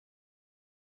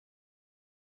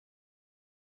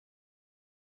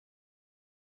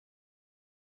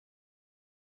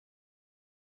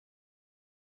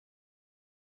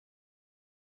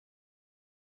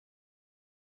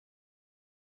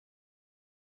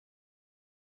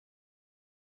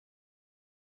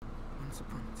Once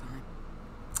upon a time,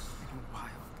 in a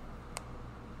wild,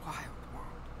 wild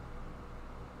world,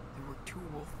 there were two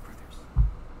wolf brothers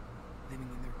living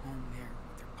in their home there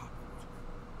with their papa wolf.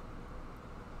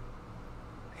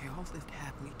 They all lived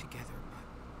happily together, but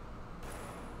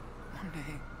one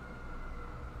day,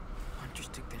 hunters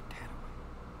took their dad away.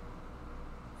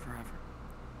 Forever.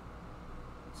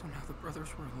 So now the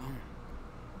brothers were alone,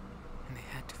 and they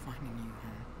had to find a new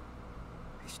home.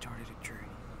 They started a journey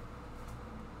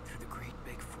through the great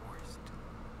big forest.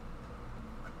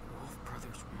 The wolf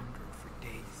brothers wandered for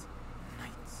days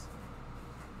and nights,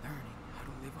 learning how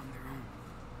to live on their own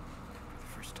for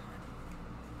the first time.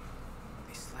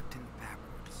 They slept in the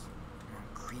backwoods among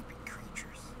creepy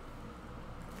creatures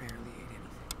that barely ate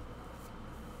anything.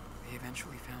 They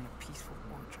eventually found a peaceful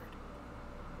orchard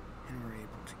and were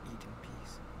able to eat in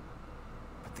peace.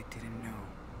 But they didn't know.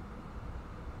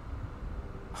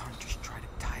 Hunters tried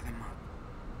to tie them up,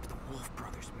 but the wolf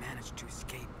brothers managed to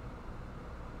escape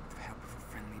with the help of a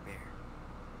friendly bear.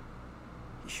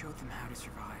 He showed them how to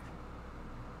survive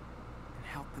and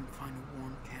helped them find a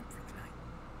warm camp for the night.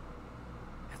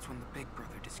 That's when the big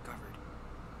brother discovered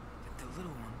that the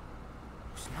little one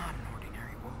was not an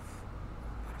ordinary wolf,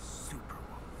 but a super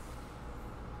wolf.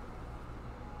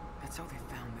 That's how they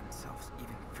found themselves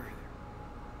even further,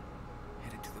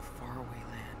 headed to the faraway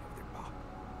land of their pop,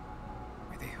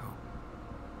 where they hope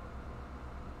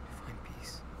to find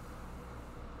peace.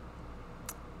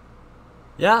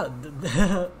 Yeah,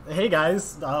 hey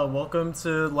guys, welcome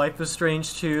to Life is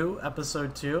Strange 2,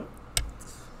 Episode 2.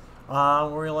 Where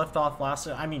we left off last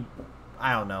time, I mean,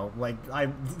 I don't know, like,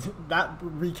 that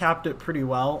recapped it pretty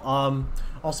well.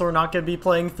 Also, we're not going to be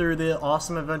playing through the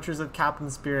awesome adventures of Captain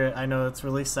Spirit. I know it's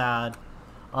really sad.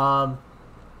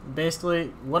 Basically,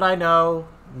 what I know,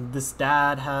 this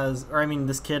kid has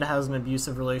an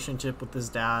abusive relationship with his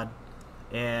dad,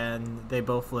 and they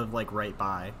both live, like, right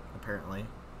by, apparently.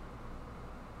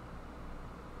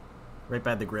 Right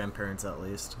by the grandparents, at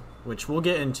least. Which we'll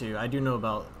get into. I do know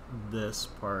about this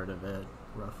part of it,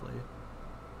 roughly.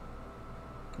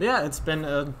 But yeah, it's been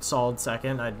a solid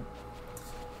second. I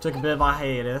took a bit of a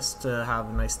hiatus to have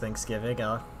a nice Thanksgiving.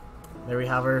 There we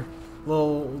have our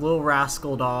little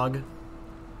rascal dog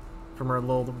from our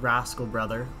little rascal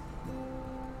brother.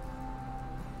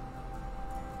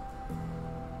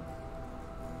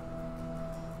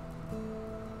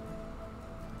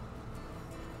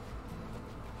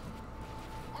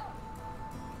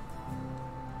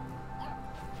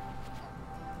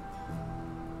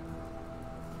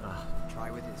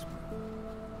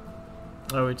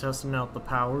 Oh, we testing out the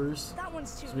powers? That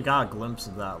one's too. So we got a glimpse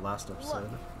of that last episode.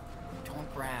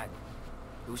 Don't brag.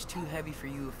 It was too heavy for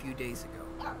you a few days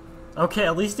ago. Okay,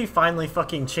 at least he finally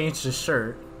fucking changed his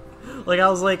shirt. Like, I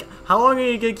was like, how long are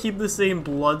you gonna keep the same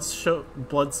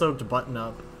blood-soaked button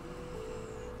up?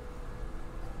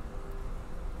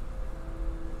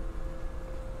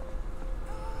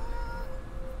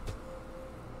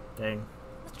 Dang.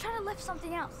 Let's try to lift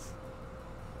something else.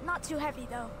 Not too heavy,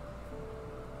 though.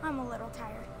 I'm a little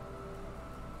tired.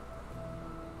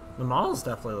 The models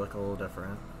definitely look a little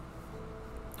different.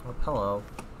 Oh, hello.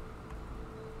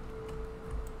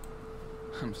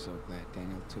 I'm so glad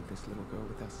Daniel took this little girl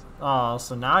with us. Oh,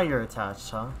 so now you're attached,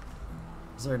 huh?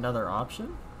 Is there another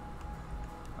option?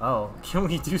 Oh, can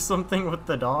we do something with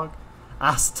the dog?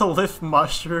 Ask to lift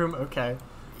mushroom? Okay.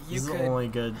 This is only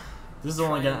good. This is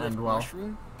only gonna end well.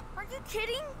 Mushroom? Are you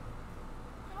kidding?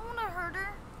 I don't want to hurt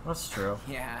her. That's true.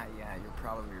 Yeah, you're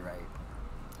probably right.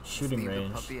 Shooting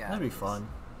range. That'd That'd be fun.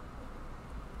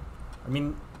 I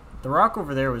mean, the rock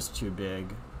over there was too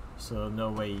big, so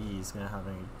no way he's gonna have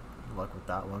any luck with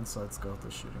that one, so let's go with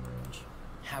the shooting range.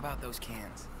 How about those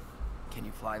cans? Can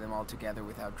you fly them all together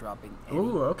without dropping any?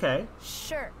 Ooh, okay.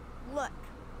 Sure. Look.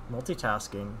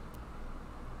 Multitasking.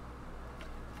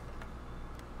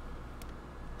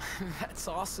 That's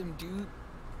awesome, dude.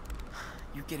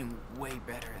 You're getting way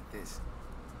better at this.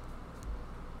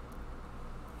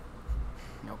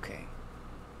 Okay.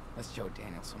 Let's show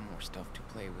Daniel some more stuff to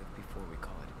play with before we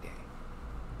call it a day.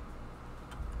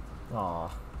 Aw.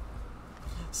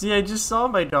 See, I just saw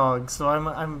my dog, so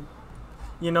I'm,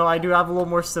 you know, I do have a little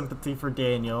more sympathy for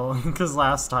Daniel, because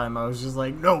last time I was just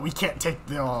like, no, we can't take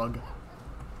the dog.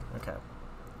 Okay.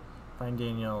 Find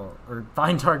Daniel, or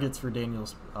find targets for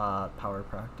Daniel's power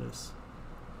practice.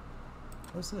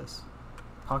 What's this?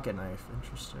 Pocket knife,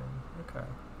 interesting. Okay.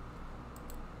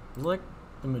 It's like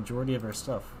the majority of our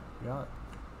stuff. We got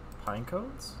pine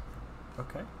cones?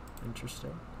 Okay,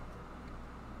 interesting.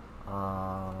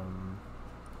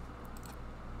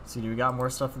 See, do we got more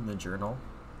stuff in the journal?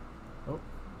 Oh.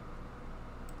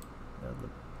 Yeah,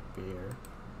 the bear.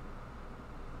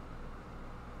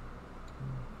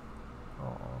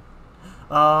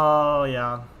 Oh,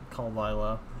 yeah. Call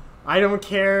Lila. I don't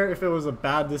care if it was a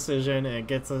bad decision and it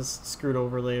gets us screwed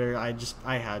over later.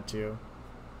 I had to.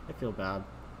 I feel bad.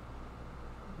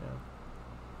 Yeah.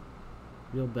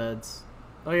 Real beds.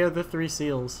 Oh, yeah, the 3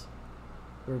 seals.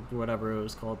 Or whatever it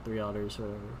was called. 3 otters,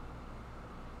 whatever.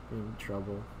 In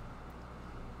trouble.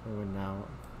 I win now.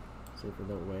 Safer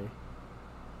that way.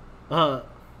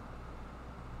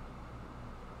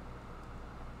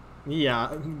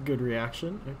 Yeah, good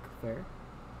reaction. Fair.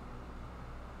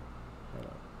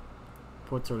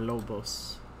 Puerto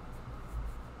Lobos.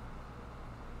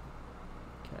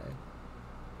 Okay.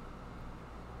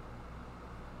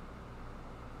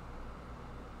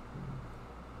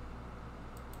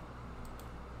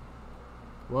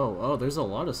 Whoa, oh, there's a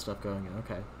lot of stuff going on.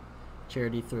 Okay.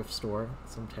 Charity thrift store,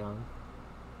 some town.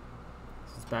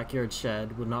 This is backyard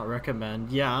shed, would not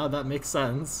recommend. Yeah, that makes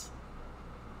sense.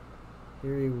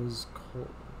 Harry was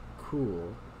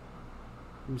cool.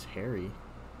 Who's Harry?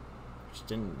 Just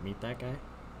didn't meet that guy?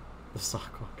 The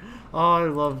sock one. Oh, I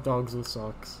love dogs with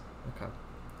socks. Okay.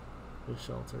 The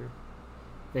shelter.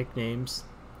 Fake names.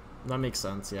 That makes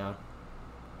sense, yeah.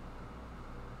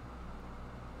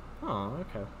 Oh,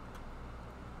 okay.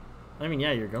 I mean,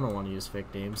 yeah, you're gonna want to use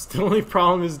fake names. The only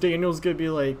problem is Daniel's gonna be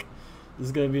like,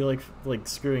 like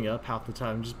screwing up half the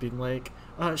time, just being like,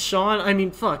 Sean, I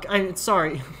mean, fuck,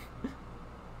 sorry.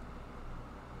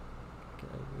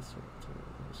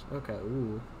 Okay,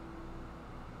 ooh.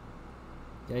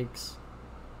 Yikes.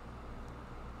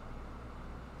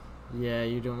 Yeah,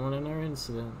 you don't want another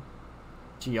incident.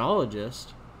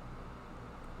 Geologist?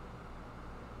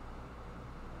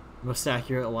 Most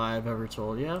accurate lie I've ever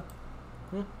told, yeah?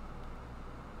 Yeah.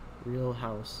 Real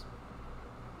house.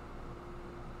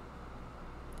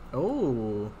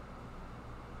 Oh.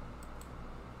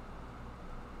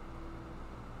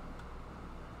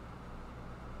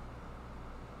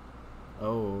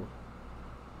 Oh.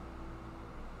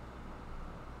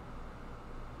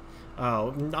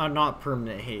 Oh, not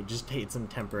permanent hate, just hates him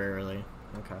temporarily.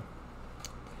 Okay.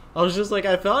 I was just like,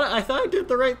 I thought I did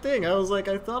the right thing. I was like,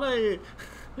 I thought I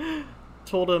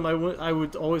told him I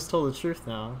would always tell the truth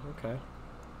now. Okay.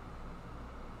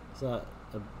 Is that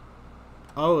a...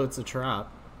 Oh, it's a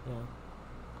trap. Yeah.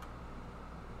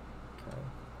 Okay.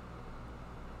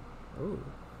 Ooh.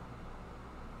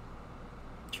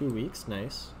 2 weeks,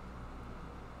 nice.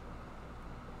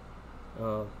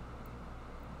 Oh.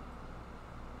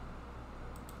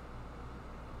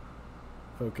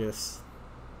 Focus.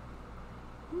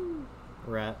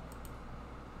 Rat.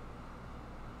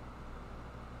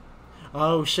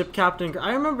 Oh, ship captain.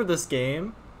 I remember this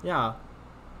game. Yeah.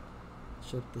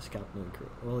 Ship this captain and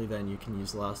crew. Only then you can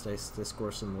use last ice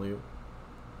discourse and loot.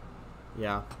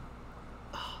 Yeah.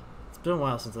 It's been a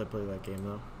while since I played that game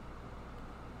though.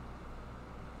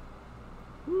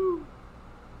 Woo.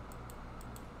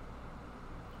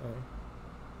 Okay.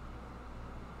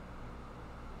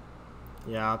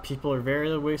 Yeah, people are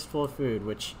very wasteful of food,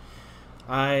 which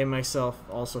I myself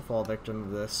also fall victim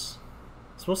of this.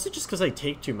 It's mostly just because I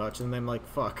take too much and then I'm like,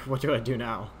 fuck, what do I do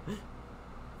now?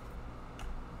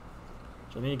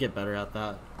 So I need to get better at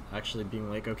that. Actually being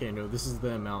like, okay, no, this is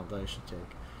the amount that I should take.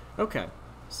 Okay,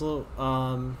 so,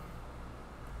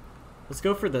 let's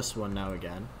go for this one now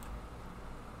again.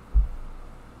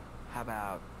 How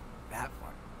about that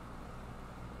one?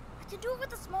 I can do it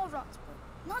with the small rocks, but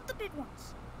not the big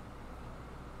ones.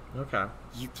 Okay.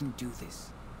 You can do this.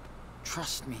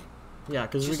 Trust me. Yeah,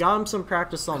 because we got him some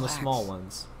practice on relax. the small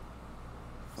ones.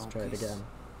 Let's try it Focus. again.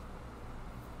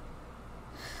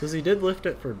 Because he did lift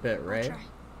it for a bit, right? I'll try.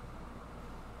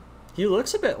 He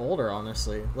looks a bit older,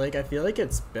 honestly. Like, I feel like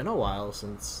it's been a while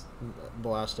since the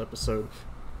last episode.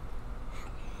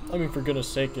 I mean, for goodness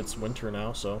sake, it's winter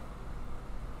now, so...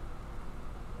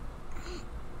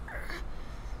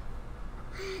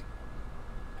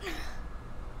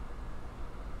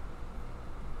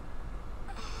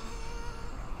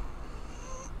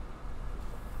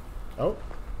 Oh.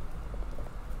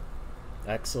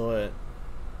 Excellent.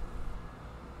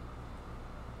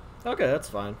 Okay, that's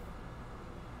fine.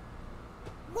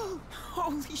 Whoa!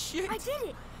 Holy shit! I did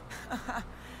it!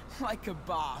 Like a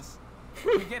boss.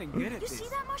 You're getting good at You this. see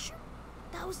that mushroom?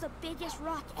 That was the biggest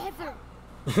rock ever.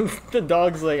 The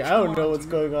dog's like, I don't Come know on, what's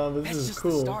dude. going on, but That's this is just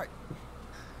cool. the start.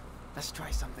 Let's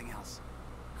try something else.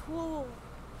 Cool.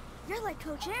 You're like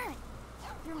Coach Aaron.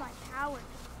 You're my power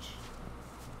coach.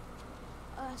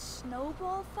 A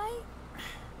snowball fight?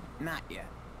 Not yet.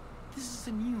 This is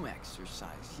a new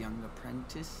exercise, young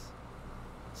apprentice.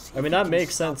 See I if mean, you that can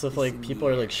makes stop sense if, this like, in the people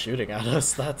are, air. like, shooting at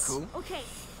us. That's Cool. Okay,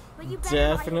 but you better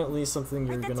not- definitely something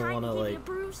you're Like that gonna time wanna, you gave me like, a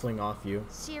bruise? fling off you.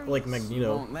 Serious. Like You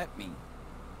Magneto. won't let me,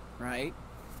 right?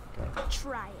 Okay.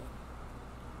 Try it.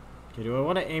 Okay, do I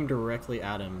want to aim directly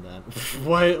at him then?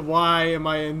 What? Why am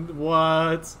I in...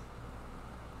 What?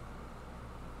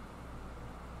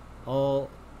 Oh...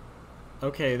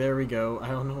 Okay, there we go. I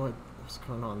don't know what's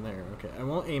going on there. Okay, I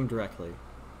won't aim directly.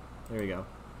 There we go.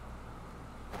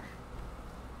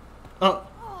 Oh!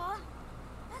 Aw,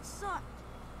 that sucked.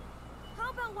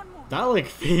 How about one more? That, like,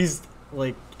 phased,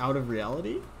 like, out of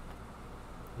reality?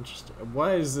 Interesting.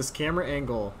 What is this camera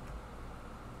angle?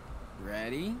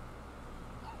 Ready?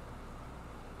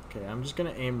 Okay, I'm just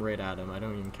gonna aim right at him. I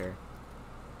don't even care.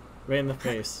 Right in the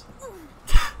face.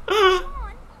 Come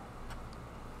on.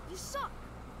 You suck.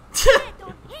 Dad,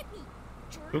 don't hit me,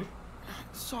 jerk.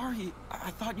 Sorry, I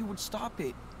thought you would stop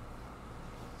it.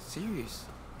 Serious.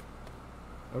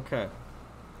 Okay.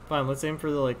 Fine, let's aim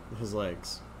for the, like, his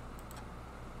legs.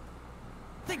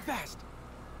 Think fast.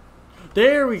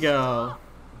 There we go.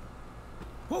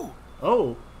 Whoa,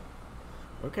 Oh.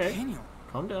 Okay. Daniel.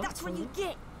 Calm down. That's what you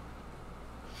get.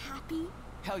 Happy?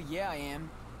 Hell yeah, I am.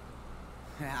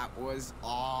 That was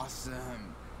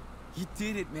awesome. You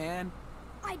did it, man.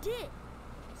 I did.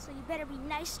 So you better be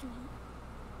nice to me.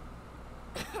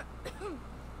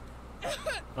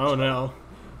 Oh no.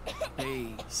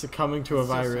 Hey, Succumbing to a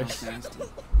still virus. sounds nasty.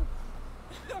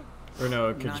 Or no,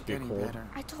 it could Not just be getting cold. better.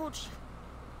 I told you.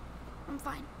 I'm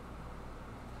fine.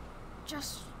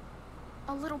 Just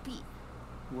a little beat.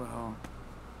 Well,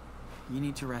 you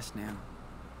need to rest now.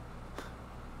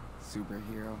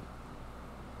 Superhero.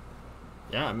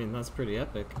 Yeah, I mean, that's pretty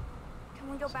epic.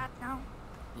 Can we go back now?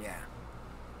 Yeah.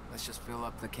 Let's just fill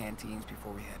up the canteens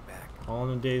before we head back. All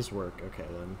in a day's work. Okay,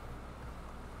 then.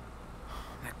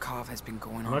 That cough has been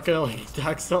going on. I'm not for gonna, days. like,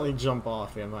 accidentally jump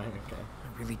off, am I? Okay.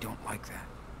 I really don't like that.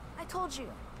 I told you.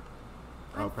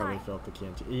 I'll I'm probably fine. fill up the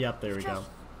canteen. Yep, there we go. Just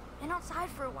been outside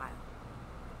for a while.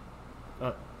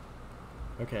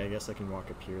 Okay, I guess I can walk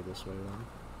up here this way then.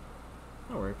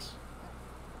 That works.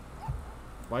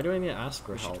 Why do I need to ask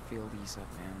for We should help? fill these up,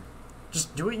 man.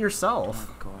 Just do it I yourself.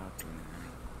 want to go out during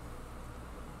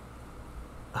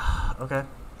the night. Okay.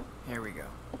 Here we go.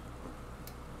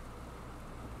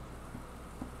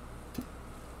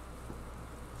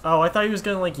 Oh, I thought he was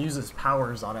gonna, like, use his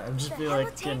powers on it. I'm just The be like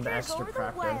helitanker's getting extra over the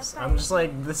practice. wire I'm just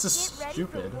fighting. like, this is Get ready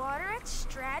stupid. for water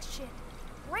extraction.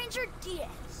 Ranger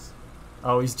Diaz.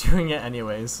 Oh, he's doing it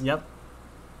anyways. Yep.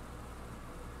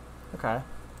 Okay.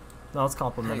 No, let's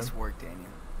compliment Nice him. work, Daniel.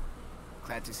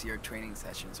 Glad to see our training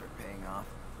sessions are paying off.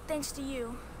 Thanks to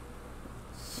you.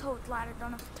 So glad I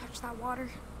don't have to touch that water.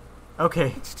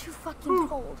 Okay. It's too fucking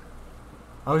cold.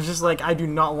 I was just like, I do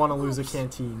not want to lose a Oops.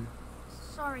 canteen.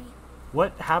 Sorry.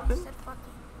 What I happened? said fucking.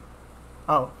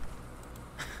 Oh.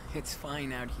 It's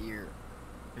fine out here.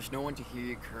 There's no one to hear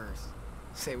you curse.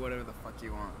 Say whatever the fuck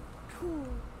you want. Cool.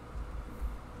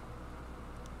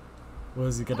 What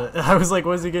is he gonna... I was like,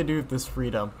 what is he gonna do with this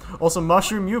freedom? Also,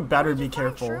 Mushroom, you better Where'd be you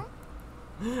find careful.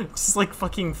 Shroom? Just like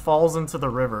fucking falls into the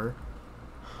river.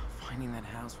 Finding that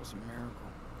house was a miracle.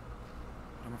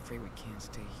 But I'm afraid we can't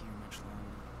stay here much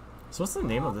longer. So what's the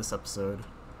name of this episode?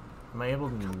 Am I able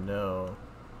to know?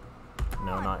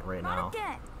 No, Come not on, right not now.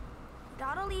 again.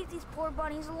 Gotta leave these poor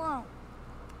bunnies alone.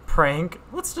 Prank?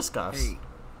 Let's discuss. Hey,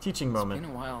 Teaching it's moment.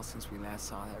 been a while since we last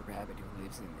saw that rabbit who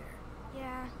lives in there.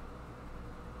 Yeah.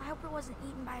 I hope it wasn't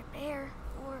eaten by a bear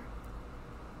or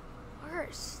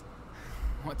worse.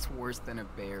 What's worse than a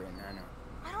bear in Anna?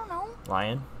 I don't know.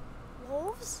 Lion?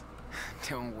 Wolves?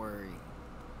 Don't worry.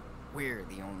 We're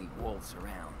the only wolves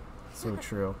around. So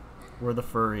true. We're the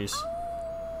furries.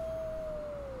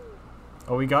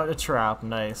 Oh, we got a trap.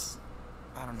 Nice.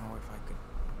 I don't know if I could.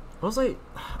 What was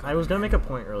I was gonna make a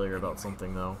point earlier about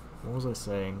something though. What was I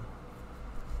saying?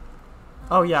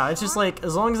 Oh yeah, it's just like,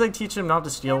 as long as I teach him not to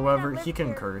steal Yeah, we whatever, don't he live can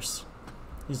here. curse.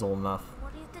 He's old enough.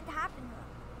 What do you think happened to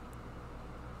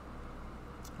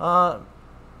them?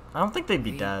 I don't think they'd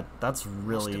be They dead. That's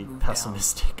really moved down.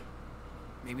 pessimistic.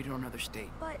 Maybe to another state.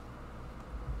 But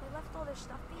they left all their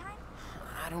stuff behind?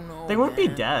 I don't know. They wouldn't be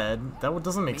man. dead. That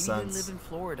doesn't make Maybe sense. they live in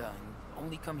Florida and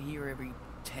only come here every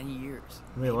 10 years.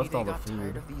 They Maybe left they all the got tired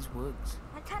food. of these woods.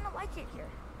 I kind of like it here.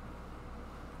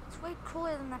 It's way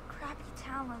cooler than that crappy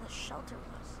town where the shelter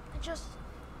was.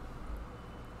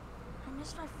 I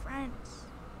miss my friends.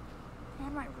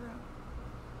 And my room.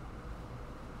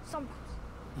 Sometimes.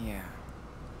 Yeah.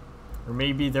 Or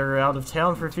maybe they're out of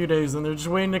town for a few days and they're just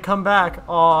waiting to come back.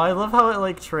 Oh, I love how it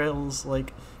like trails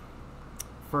like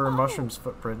for Oh. Mushroom's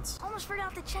footprints. Almost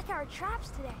forgot to check our traps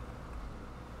today.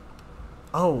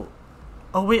 Oh.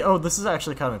 Oh wait, oh this is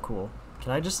actually kind of cool.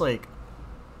 Can I just like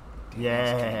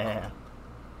yeah.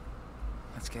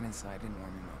 Let's get inside and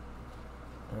warm him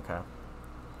up. Okay.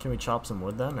 Can we chop some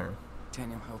wood then or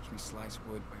Daniel helps me slice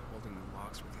wood by holding the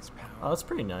logs with his power. Oh, that's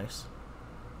pretty nice.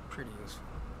 Pretty useful.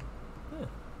 Yeah.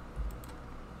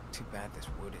 Too bad this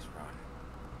wood is rotten.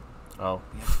 Oh,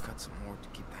 We have to cut some more to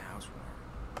keep the house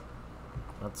warm.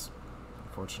 that's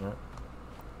unfortunate.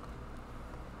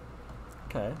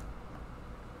 Okay.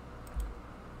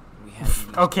 We have to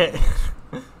use Okay.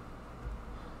 Daniel's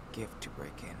gift to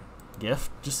break in. Gift?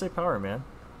 Just say power, man.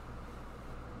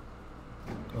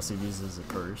 Unless he uses a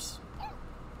curse.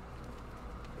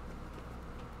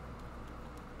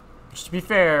 Which, to be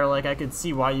fair, like, I could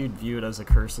see why you'd view it as a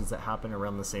curse since it happened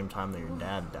around the same time that your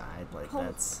dad died. Like,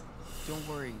 that's Don't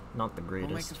worry. not the We'll make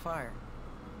greatest. the fire.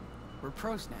 We're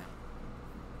pros now.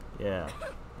 Yeah.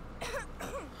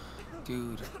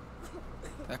 Dude,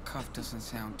 that cough doesn't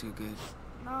sound too good.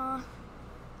 Nah,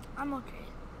 I'm okay.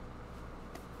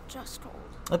 Just cold.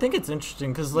 I think it's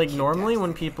interesting because, like, normally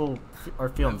when people are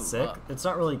feeling sick, it's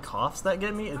not really coughs that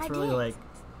get me. It's I really, did. like,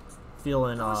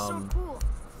 feeling, That was so cool.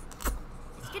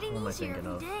 It's getting what am I easier thinking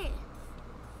every of? day.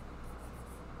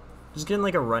 just getting,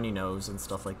 like, a runny nose and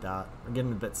stuff like that. Or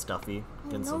getting a bit stuffy.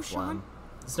 Getting no, some phlegm. Sean.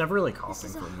 It's never really This coughing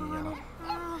is a for me, haunted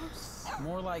yeah. house.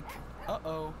 More like,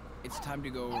 uh-oh, it's time to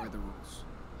go over the rules.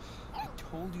 I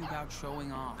told you about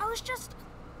showing off. I was just...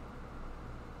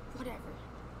 Whatever.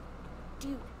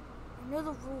 Dude, I know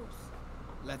the rules.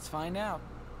 Let's find out.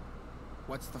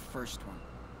 What's the first one?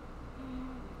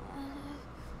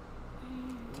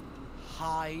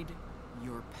 Hide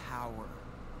your power.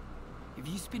 If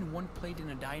you spin one plate in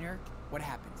a diner, what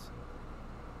happens?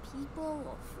 People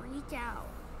will freak out.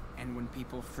 And when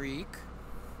people freak,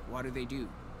 what do?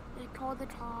 They call the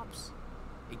cops.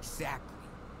 Exactly.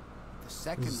 The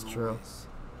second This is rule true. is...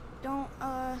 Don't,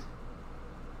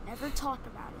 never talk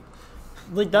about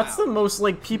it. Like, that's Wow. the most,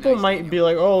 like, people Nice, might Daniel. be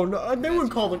like, oh, no, they That's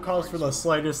wouldn't call the usually cops for hard the stuff.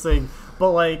 slightest thing.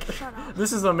 But, like, Shut up.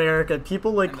 this is America.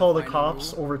 People, like, And the call the final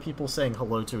cops rule? over people saying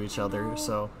hello to each other, know.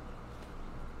 so.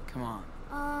 Come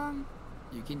on,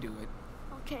 you can do it.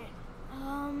 Okay.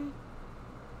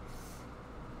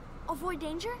 Avoid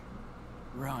danger?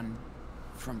 Run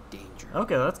from danger.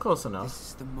 Okay, that's close enough. This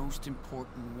is the most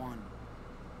important one.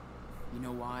 You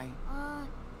know why?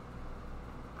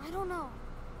 I don't know.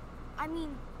 I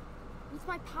mean, with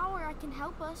my power, I can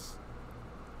help us.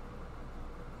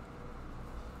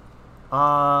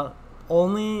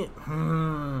 Only,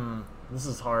 this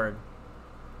is hard.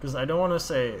 Because I don't want to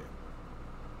say,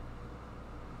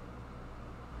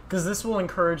 because this will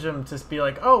encourage him to be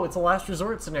like, oh, it's a last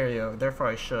resort scenario, therefore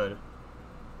I should.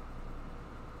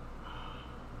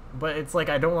 But it's like,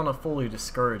 I don't want to fully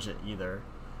discourage it either.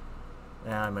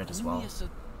 Yeah, I might as well. Only as a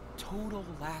total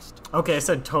last... Okay, I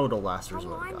said total last How will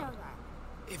resort. I know God.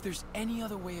 that? If there's any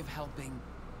other way of helping,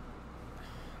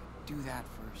 do that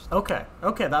first. Okay,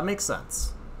 okay, that makes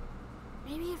sense.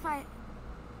 Maybe if I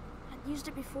had used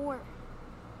it before,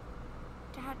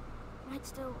 Dad might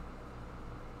still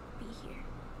be here.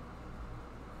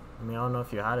 I mean, I don't know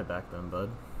if you had it back then, bud.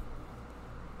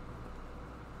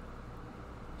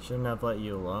 Shouldn't have let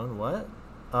you alone. What?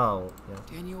 Oh, yeah.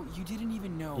 Daniel, you didn't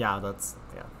even know. Yeah, that's,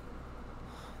 yeah.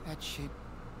 That shit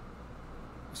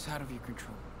was out of your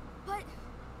control. But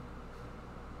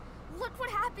look what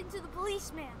happened to the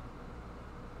policeman.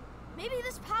 Maybe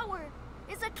this power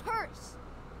is a curse.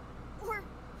 Or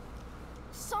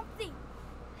something.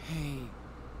 Hey,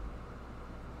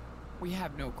 we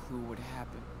have no clue what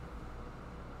happened.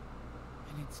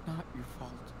 And it's not your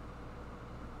fault.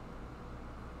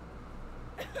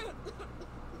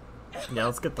 Yeah,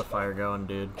 let's get the fire going,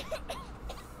 dude.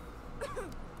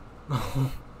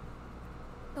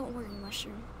 Don't worry,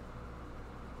 Mushroom.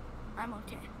 I'm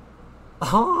okay.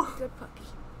 Oh! Good puppy.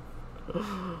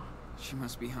 She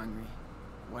must be hungry.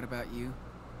 What about you?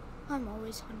 I'm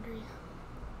always hungry.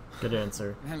 Good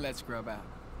answer. Then let's grub out.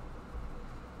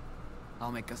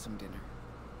 I'll make us some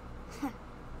dinner.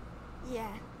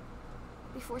 Yeah.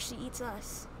 Before she eats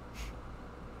us.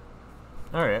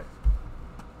 Alright.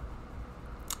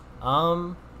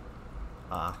 Gotta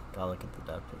look at the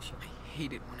dad picture. I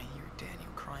hate it when I hear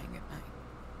Daniel crying at night.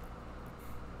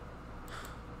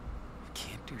 I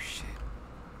can't do shit.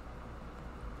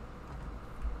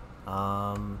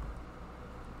 What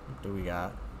do we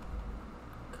got?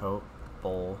 Coat,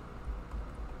 bowl.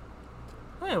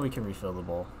 Oh yeah, we can refill the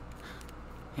bowl.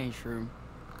 Hey, Shroom.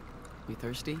 You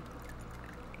thirsty?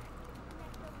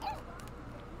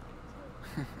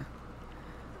 There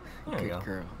Good you go.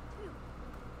 girl.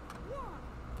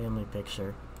 Family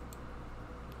picture.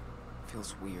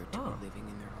 Feels weird to Oh. be living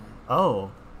in their home.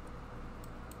 Oh.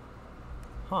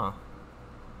 Huh.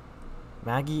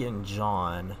 Maggie and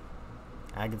John.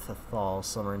 Agatha Thal,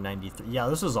 summer 93. Yeah,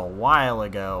 this was a while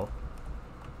ago.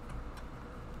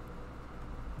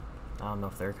 I don't know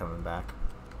if they're coming back.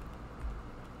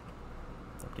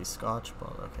 Empty scotch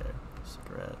bottle. Okay.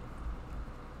 Cigarette.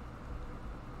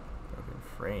 Broken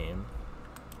frame.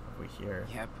 What have we here?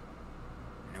 Yep.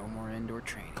 No more indoor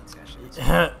training sessions.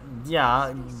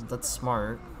 Yeah, that's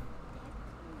smart.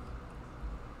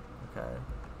 Okay.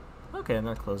 Okay, and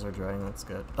their clothes are drying. That's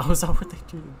good. Oh, is that what they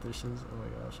do the dishes? Oh my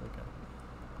gosh.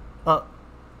 Okay.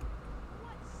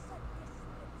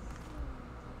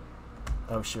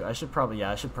 Oh shoot. I should probably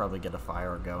get a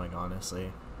fire going.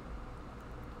 Honestly.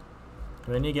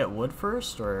 Do I need to get wood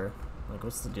first, or like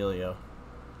what's the dealio?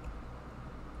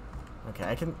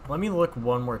 Okay, let me look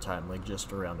one more time, like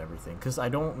just around everything, because I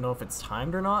don't know if it's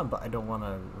timed or not, but I don't want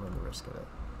to run the risk of it.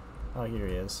 Oh, here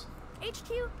he is.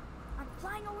 H2, I'm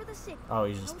flying over the city. Oh,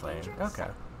 he's just No playing. danger in Okay.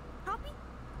 sight. Copy?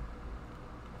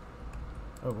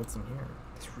 Oh, what's in here?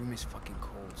 This room is fucking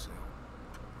cold, so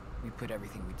we put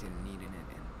everything we didn't need in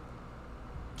it and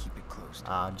keep it closed.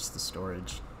 Just the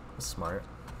storage. That's smart.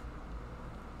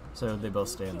 So they both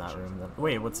stay in that room then.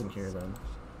 Wait, what's in here then?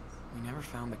 We never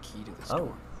found the key to the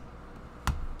store.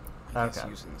 I guess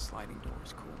using the sliding door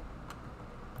is cool.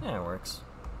 Yeah, it works.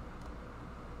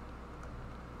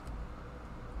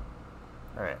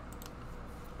 Alright.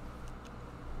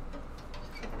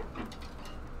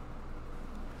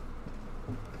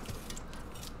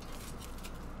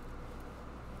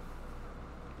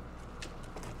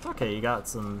 Okay, you got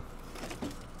some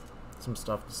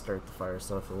stuff to start the fire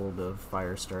stuff, a little bit of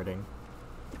fire starting.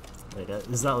 Like,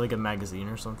 is that like a magazine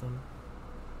or something?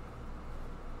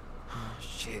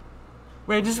 Shit.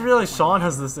 Wait, I just realized Sean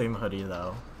has the same hoodie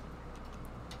though.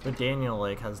 But Daniel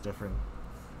like has different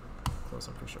clothes,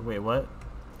 I'm pretty sure. Wait, what?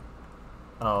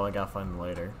 Oh, I gotta find them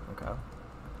later. Okay.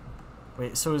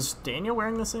 Wait, so is Daniel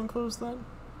wearing the same clothes then?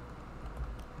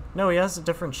 No, he has a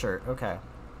different shirt. Okay.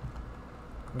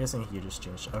 I'm guessing he just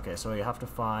changed. Okay, so you have to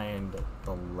find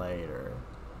the lighter.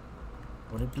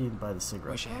 Would it be by the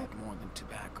cigarette? Wish I had more than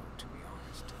tobacco, to be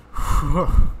honest.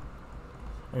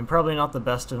 I mean, probably not the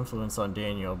best influence on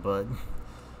Daniel, but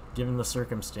given the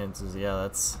circumstances, yeah,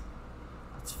 that's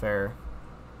fair.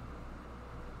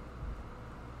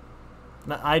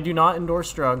 Now, I do not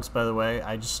endorse drugs, by the way.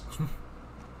 I just...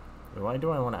 Why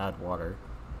do I want to add water?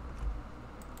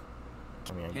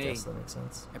 I mean, I guess that makes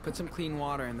sense. I put some clean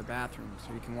water in the bathroom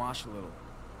so you can wash a little.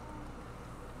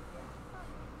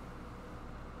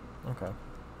 Okay.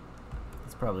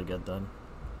 That's probably good then.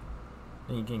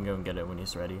 Then you can go and get it when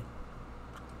he's ready.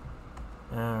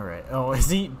 Alright. Oh, is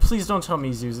he... Please don't tell me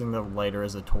he's using the lighter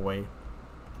as a toy.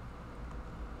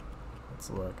 Let's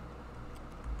look.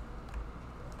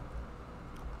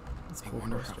 That's I cool.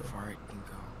 wonder Poster. how far it can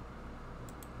go.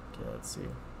 Okay, let's see.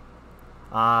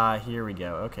 Here we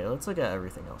go. Okay, let's look at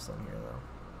everything else on here, though.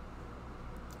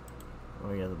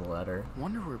 Oh, yeah, the letter.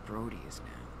 Wonder where Brody is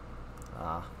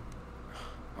now.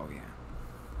 Oh, yeah.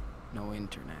 No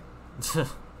internet. Can't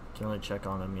really check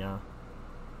on him, yeah.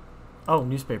 Oh,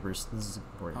 newspapers. This is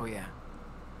important. Oh, yeah.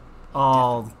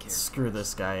 Oh, Definitely cares screw for us.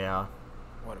 this guy, yeah.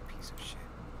 What a piece of shit.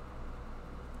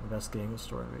 Investigating a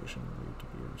store invasion believed to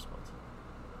be responsible.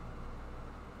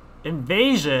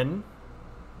 Invasion?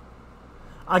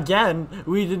 Again,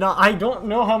 we did not. I don't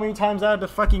know how many times I had to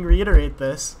fucking reiterate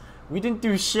this. We didn't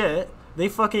do shit. They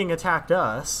fucking attacked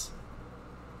us.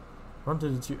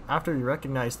 After he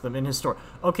recognized them in his store.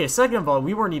 Okay, second of all,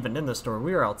 we weren't even in the store.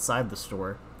 We were outside the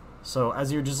store. So,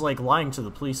 as you're just like lying to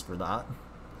the police for that.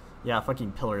 Yeah,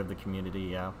 fucking pillar of the community,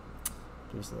 yeah.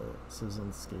 Just the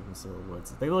citizens escaping into the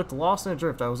woods. They looked lost and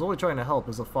adrift. I was only trying to help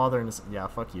as a father and a... Yeah,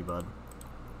 fuck you, bud.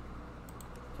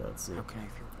 Okay, let's see. How can I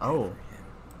feel bad Oh. for him?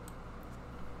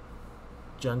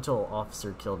 Gentle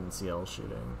officer killed in Seattle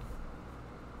shooting.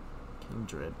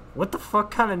 Kindred. What the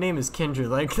fuck kind of name is Kindred?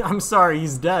 Like, I'm sorry,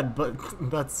 he's dead, but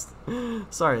that's...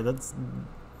 Sorry, that's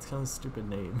kind of a stupid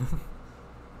name.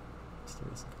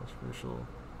 Mysterious and controversial.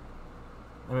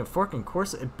 I mean, Fork and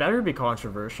Course, it better be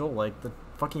controversial, like the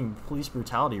fucking police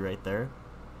brutality right there.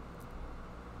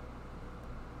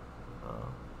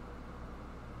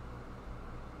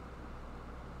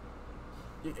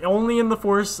 Only in the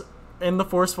force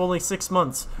for only 6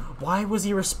 months. Why was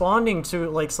he responding to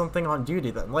like something on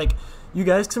duty then? Like, you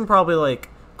guys can probably like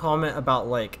comment about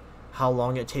like how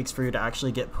long it takes for you to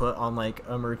actually get put on like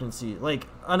emergency, like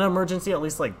an emergency at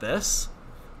least like this,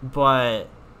 but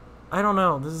I don't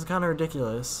know, this is kind of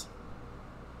ridiculous.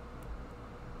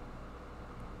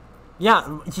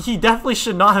 Yeah, he definitely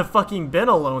should not have fucking been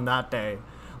alone that day.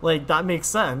 Like, that makes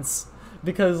sense.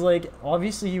 Because, like,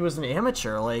 obviously he was an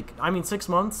amateur. Like, I mean, 6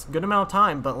 months, good amount of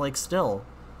time, but, like, still.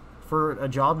 For a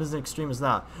job as extreme as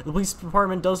that. The police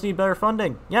department does need better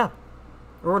funding. Yeah.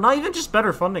 Or not even just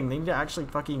better funding. They need to actually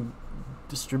fucking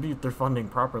distribute their funding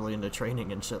properly into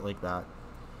training and shit like that.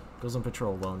 Goes on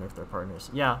patrol alone if they're partners.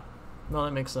 Yeah, no,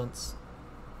 that makes sense.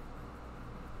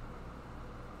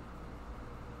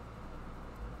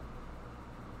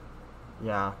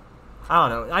 Yeah, I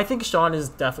don't know. I think Sean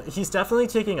is he's definitely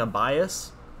taking a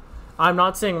bias. I'm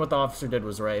not saying what the officer did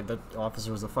was right. The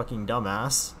officer was a fucking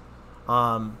dumbass.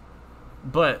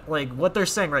 But like what they're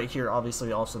saying right here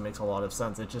obviously also makes a lot of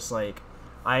sense. It's just like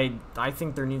I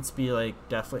think there needs to be like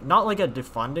definitely not like a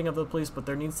defunding of the police, but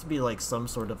there needs to be like some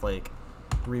sort of like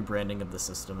rebranding of the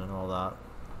system and all that.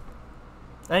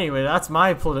 Anyway, that's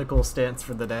my political stance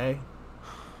for the day.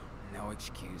 No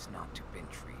excuse not to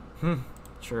binge read.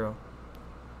 True.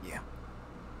 Yeah.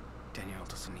 Danielle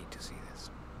doesn't need to see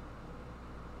this.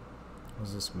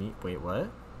 Was this me? Wait, what?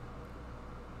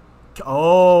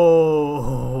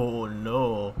 Oh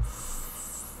no.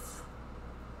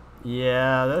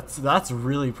 Yeah, that's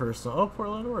really personal. Oh,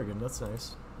 Portland, Oregon. That's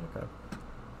nice. Okay.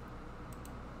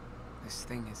 This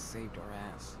thing has saved our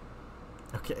ass.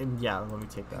 Okay, yeah, let me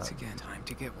take that. It's again time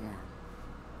to get warm.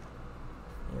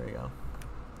 There we go.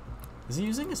 Is he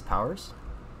using his powers?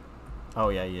 Oh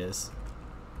yeah, he is.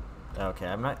 Okay,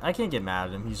 I can't get mad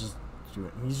at him. He's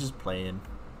just playing.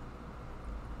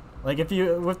 Like if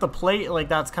you with the plate, like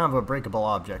that's kind of a breakable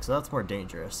object, so that's more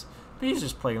dangerous. But he's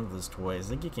just playing with his toys.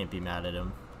 Like you can't be mad at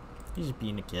him. He's just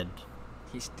being a kid.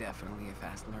 He's definitely a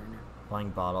fast learner.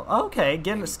 Flying bottle. Okay,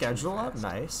 getting Maybe a schedule too up. fast.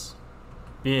 Nice.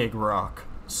 Big rock.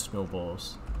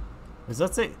 Snowballs. Does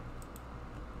that say?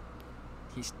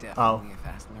 He's definitely a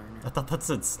fast I learner. thought that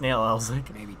said snail. I was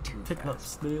like, Maybe too picking up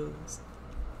fast. snails.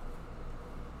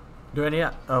 Do any?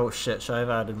 Oh shit! Should I have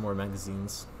added more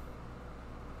magazines?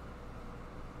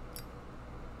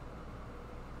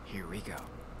 Here we go.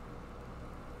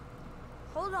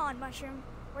 Hold on, Mushroom.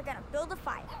 We're gonna build a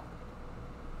fire.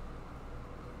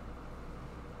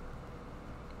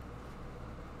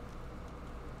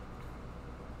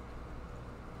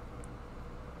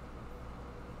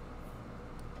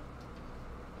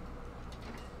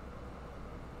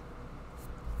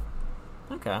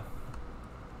 Okay.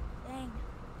 Dang.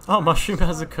 Oh, Mushroom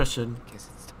has a cushion. Guess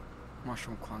it's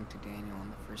Mushroom clung to Daniel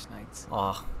on the first nights.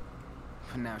 Aw.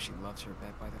 But now she loves her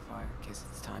bed by the fire. Guess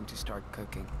it's time to start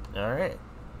cooking. Alright.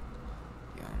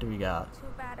 Yeah. What do we got? Too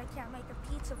bad I can't make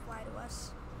a pizza fly to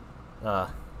us. I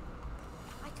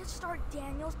could start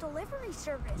Daniel's delivery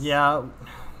service. Yeah.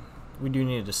 We do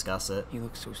need to discuss it. He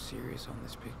looks so serious on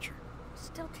this picture.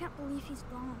 Still can't believe he's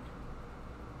gone.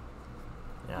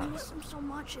 Yeah. I miss him so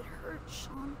much, it hurts,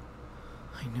 Sean.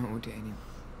 I know, Daniel.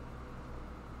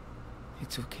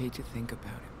 It's okay to think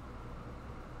about him.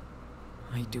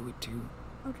 I do it too.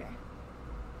 Okay.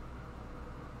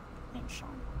 Thanks,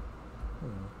 Sean.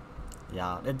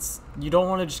 Yeah, it's you don't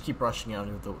want to just keep brushing it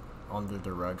under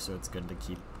the rug, so it's good to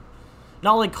keep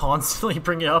not like constantly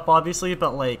bring it up, obviously,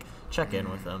 but like check in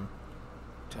with him.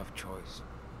 Tough choice.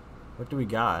 What do we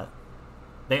got?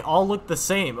 They all look the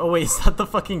same. Oh wait, is that the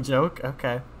fucking joke?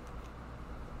 Okay.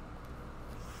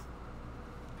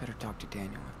 Better talk to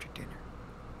Daniel after dinner.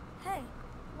 Hey,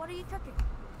 what are you cooking?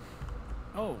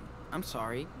 Oh, I'm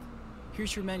sorry.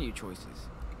 Here's your menu choices.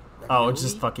 Oh, it's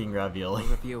just Ravioli fucking or ravioli.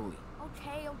 ravioli.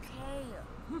 Okay,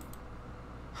 okay.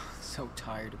 So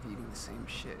tired of eating the same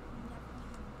shit.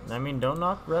 I mean, don't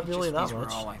knock ravioli that These were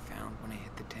much. all I found when I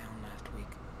hit the town last week.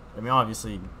 I mean,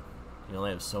 obviously, you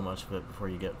only have so much of it before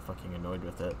you get fucking annoyed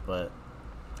with it, but...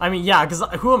 I mean, yeah, because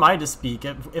who am I to speak?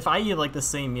 If I eat, like, the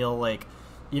same meal, like,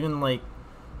 even, like,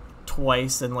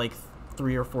 twice in, like,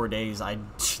 3 or 4 days, I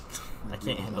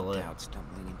can't handle it. Out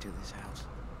stumbling into this house.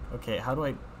 Okay, how do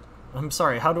I... I'm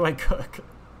sorry, how do I cook?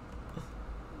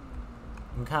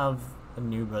 I'm kind of a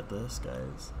noob at this,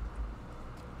 guys.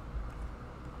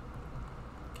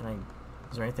 Can I...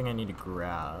 Is there anything I need to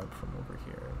grab from over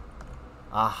here?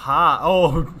 Aha!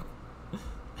 Oh! I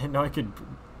didn't know I could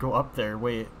go up there.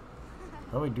 Wait.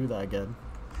 How do I do that again?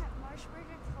 That marsh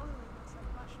burger totally looks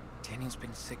like mushroom. Daniel's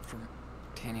been sick from...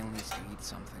 Daniel needs to eat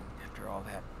something after all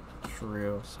that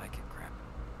True. psychic crap.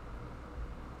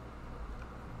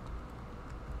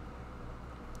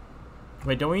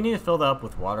 Wait, don't we need to fill that up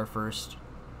with water first?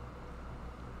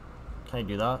 Can I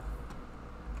do that?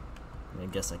 I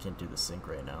guess I can't do the sink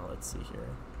right now. Let's see here.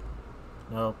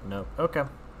 Nope, nope. Okay.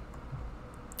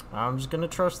 I'm just gonna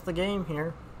trust the game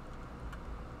here.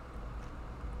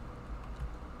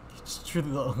 Just drew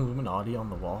the Illuminati on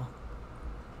the wall.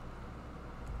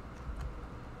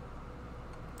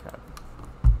 Okay.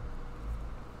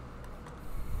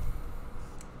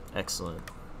 Excellent.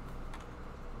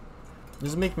 This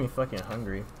is making me fucking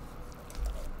hungry.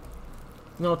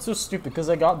 No, it's so stupid because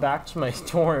I got back to my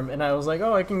dorm and I was like,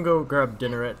 oh, I can go grab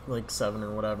dinner at like 7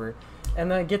 or whatever. And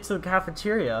then I get to the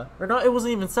cafeteria. Or no, it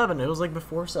wasn't even 7. It was like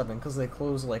before 7 because they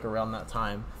closed like around that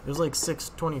time. It was like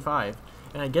 6:25.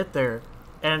 And I get there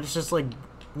and it's just like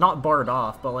not barred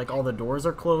off, but like all the doors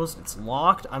are closed. It's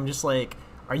locked. I'm just like,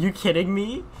 are you kidding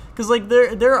me? Because like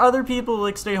there are other people who,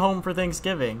 like stay home for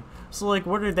Thanksgiving. So like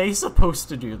what are they supposed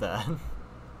to do then?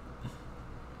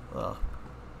 Ugh.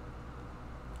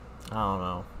 I don't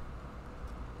know.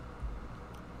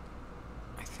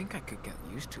 I think I could get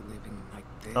used to living like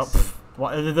this. Oh,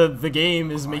 pff, the game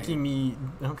is Quiet. making me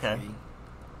okay. Free.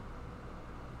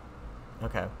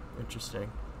 Okay,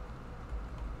 interesting.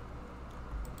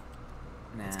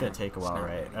 Nah, It's gonna take a it's while, not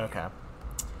right? ready yet. Okay.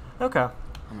 Okay.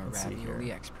 I'm a Let's see ravioli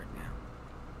here. expert now.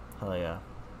 Hell yeah.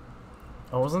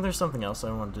 Oh, wasn't there something else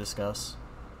I wanted to discuss?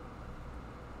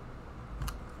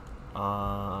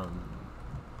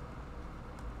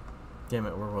 Damn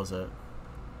it, where was it?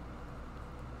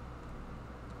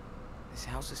 This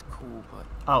house is cool, but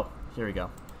Oh, here we go.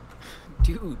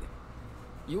 dude,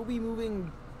 you'll be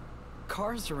moving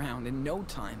cars around in no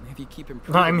time if you keep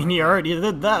improving. I mean, like he that. already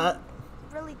did that.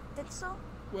 Really did so?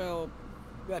 Well,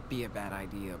 that'd be a bad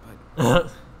idea, but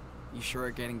you sure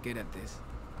are getting good at this.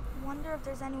 Wonder if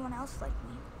there's anyone else like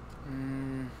me.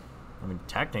 I mean,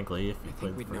 technically, if you I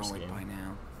played think the we'd first know it game. by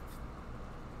now.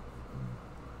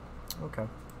 Okay.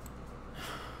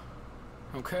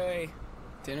 Okay,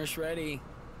 dinner's ready.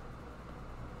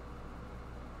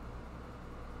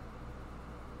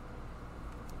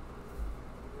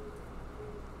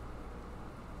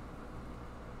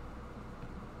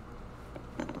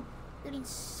 Getting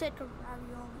sick of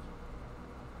ravioli.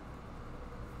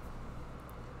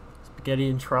 Spaghetti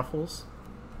and truffles?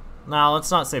 Nah, let's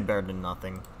not say better than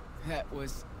nothing. That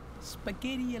was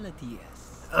spaghetti alla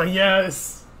diaz. Oh,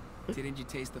 yes! Didn't you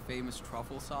taste the famous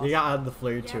truffle sauce? You gotta add the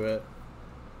flair to Yeah. it.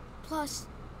 Plus,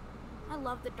 I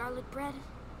love the garlic bread.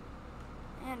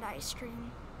 And ice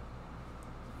cream.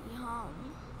 Yum.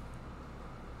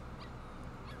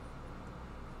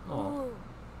 Oh. Ooh.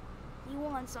 You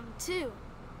want some too?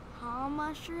 Huh,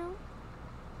 mushroom?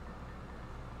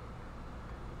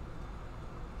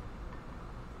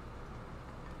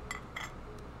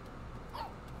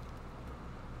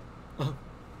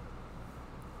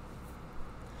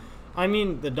 I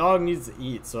mean, the dog needs to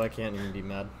eat, so I can't even be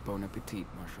mad. Bon appetit,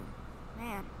 mushroom.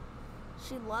 Man,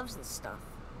 she loves this stuff.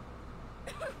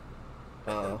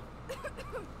 Uh-oh.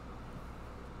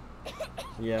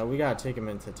 Yeah, we gotta take him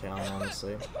into town,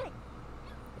 honestly.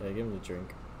 Yeah, give him the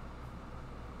drink.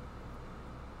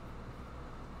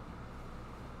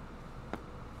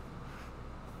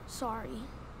 Sorry.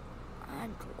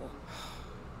 I'm cool.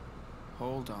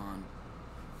 Hold on.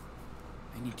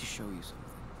 I need to show you something.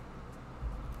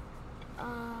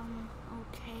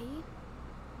 Okay.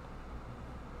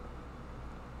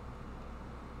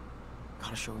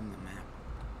 Gotta show him the map.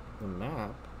 The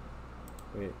map?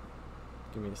 Wait.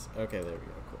 Give me this. Okay, there we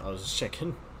go. Cool. I was just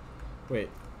checking. Wait.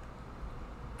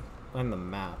 Find the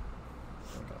map.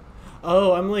 Okay.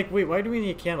 Oh, I'm like, wait, why do we need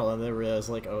a candle? And then I realized,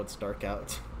 like, oh, it's dark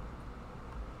out.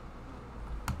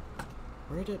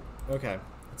 Where did... Okay.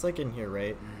 It's like in here,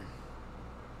 right?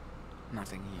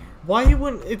 Nothing here. Why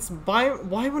wouldn't why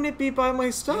wouldn't it be by my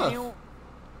stuff? Daniel,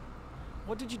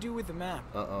 what did you do with the map?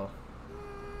 Uh-oh.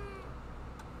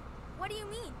 What do you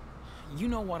mean? You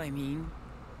know what I mean.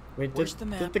 Wait, Where's the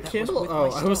map did the that was candle... with my Oh,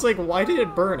 I was stuff? like, why did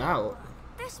it burn out?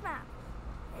 This map.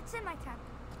 It's in my tent.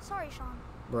 Sorry, Sean.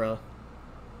 Bruh.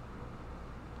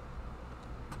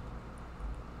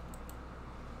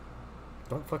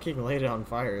 Don't fucking light it on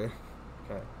fire.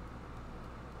 Okay.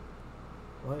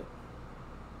 What?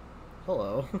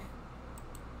 Hello.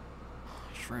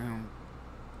 Shroom.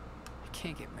 I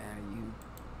can't get mad at you.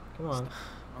 Come on.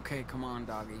 Okay, come on,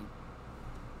 doggy.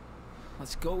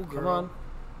 Let's go, girl.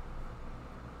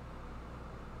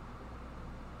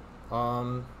 Come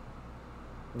on.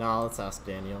 No, let's ask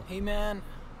Daniel. Hey, man.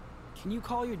 Can you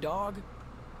call your dog?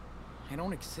 I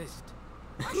don't exist.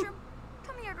 Mushroom,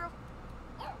 come here, girl.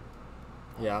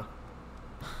 Yeah.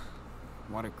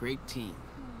 What a great team.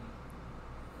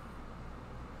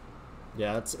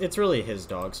 Yeah, it's really his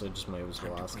dog, so just might as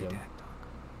well Time to ask play him. dad dog.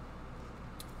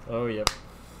 Oh, yep.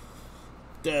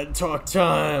 Dad talk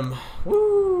time!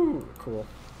 Woo! Cool.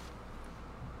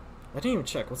 I didn't even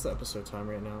check. What's the episode time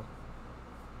right now?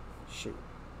 Shoot.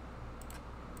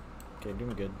 Okay,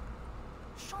 doing good.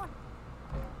 Sean,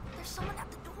 there's someone at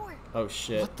the door. Oh,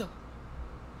 shit. What the?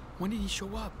 When did he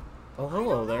show up? Oh,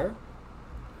 hello there.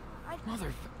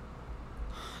 Mother...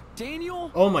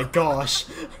 Daniel? Oh my gosh.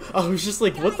 I was just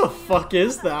like, what the fuck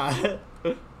is that?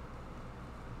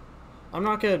 I'm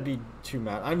not gonna be too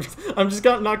mad. I'm just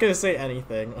not gonna say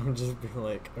anything. I'm just being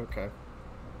like, okay.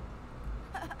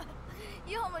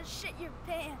 You almost shit your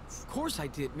pants. Of course I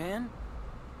did, man.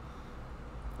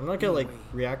 I'm not gonna, like, Anyway.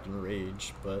 react in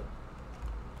rage, but...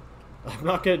 I'm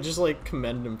not gonna just, like,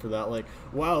 commend him for that. Like,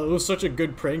 wow, it was such a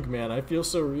good prank, man. I feel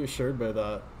so reassured by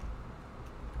that.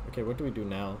 Okay, what do we do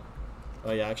now?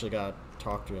 Oh, yeah, I actually gotta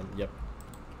talk to him. Yep.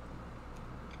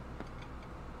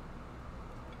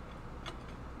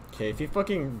 Okay, if he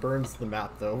fucking burns the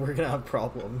map, though, we're gonna have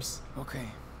problems. Okay.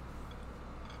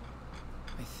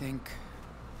 I think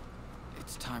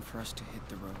it's time for us to hit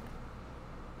the road.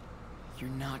 You're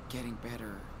not getting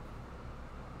better.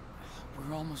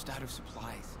 We're almost out of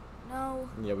supplies. No.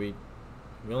 Yeah, we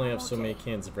only have so many Okay.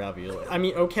 cans of ravioli. I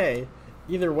mean, okay.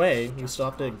 Either way, we still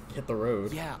have to hit the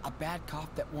road. Yeah, a bad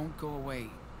cough that won't go away.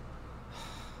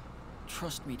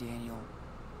 Trust me, Daniel.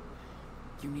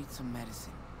 You need some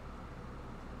medicine.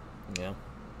 Yeah.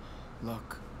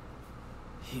 Look.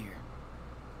 Here.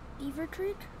 Beaver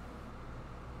Creek?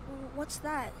 What's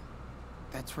that?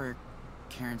 That's where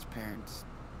Karen's parents,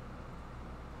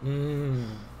 Mmm.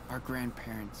 our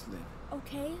grandparents live.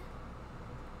 Okay.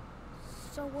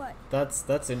 So what? That's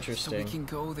So we interesting. can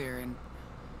go there and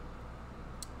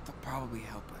they'll probably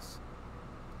help us.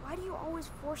 Why do you always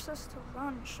force us to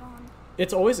run, Sean?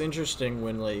 It's always interesting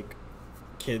when, like,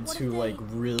 kids What if who, like, they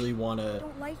really want to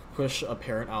Don't like push a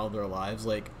parent out of their lives,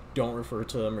 like, don't refer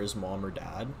to them as mom or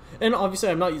dad. And obviously,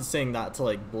 I'm not saying that to,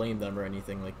 like, blame them or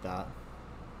anything like that.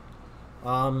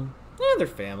 Yeah, they're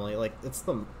family. Like, it's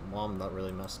the mom that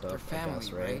really messed up, They're family, I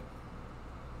guess, right? right?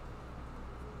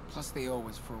 Plus they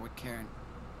always forward Karen.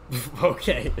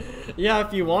 Okay. Yeah,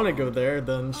 if you want to go there,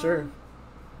 then sure.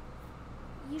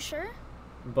 You sure?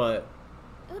 But,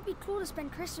 It would be cool to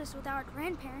spend Christmas with our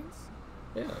grandparents.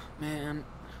 yeah. Man,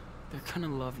 they're gonna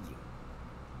love you.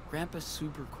 Grandpa's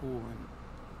super cool and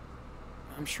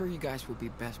I'm sure you guys will be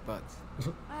best buds.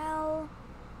 Well,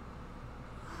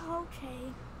 okay.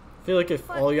 I feel like if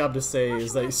But all you have to say Marshall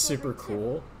is that has he's super children, too.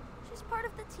 cool, She's part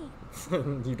of the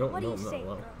team. you don't What do know you him say, that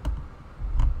well. bro?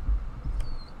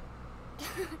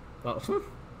 Oh.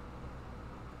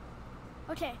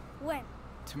 Okay, when?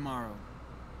 Tomorrow.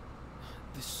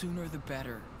 The sooner the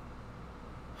better.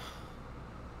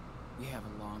 We have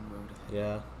a long road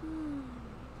ahead. Yeah.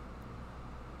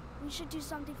 We should do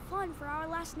something fun for our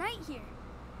last night here.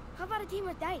 How about a game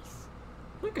of dice?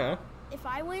 Okay. If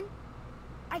I win,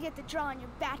 I get to draw on your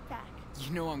backpack.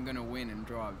 You know I'm gonna win and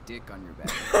draw a dick on your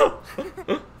back.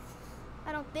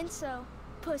 I don't think so,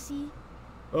 pussy.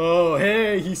 Oh,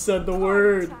 hey, he said the Party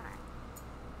word. time.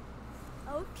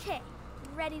 Okay,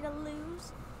 ready to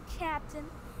lose, Captain?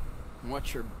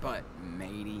 Watch your butt,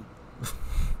 matey.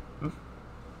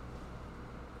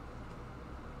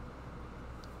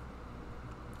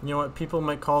 You know what? People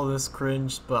might call this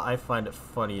cringe, but I find it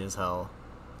funny as hell.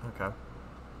 Okay.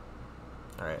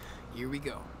 Alright. Here we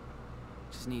go.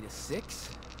 Just need a 6,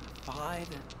 a 5,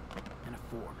 and a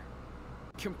 4.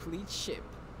 Complete ship.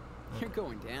 You're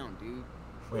going down, dude.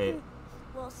 Wait.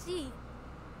 We'll see.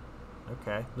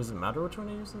 Okay. Does it matter which one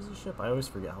I use as a ship? I always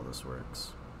forget how this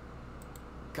works.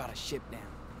 Got a ship down.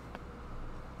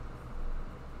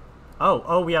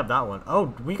 Oh, we have that one.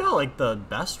 Oh, we got, like, the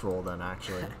best roll then,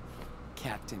 actually.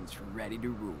 Captain's ready to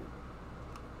rule.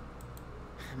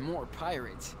 More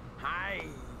pirates. Hi.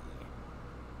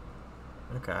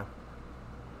 Okay.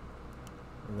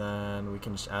 And then we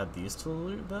can just add these to the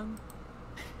loot then?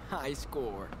 High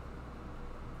score.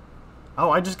 Oh,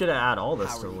 I just get to add all this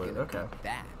How to are the you loot. gonna Okay. beat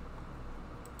that?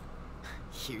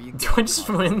 Here you go. Do I just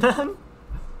win then?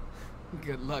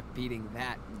 Good luck beating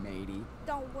that, matey.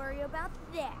 Don't worry about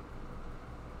that.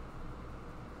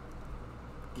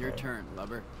 Your Okay. turn,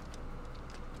 lover.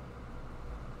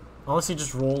 Unless he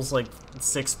just rolls like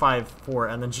 6, 5, 4,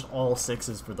 and then just all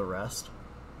 6s for the rest.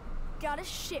 Got a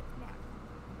ship now.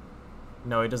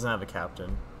 No, he doesn't have a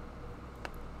captain.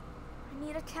 I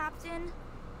need a captain.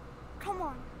 Come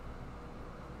on.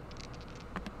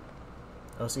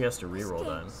 Oh, so he has to This reroll game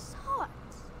then.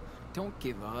 sucks. Don't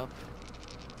give up.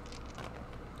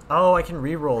 Oh, I can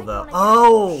reroll I though. wanna get a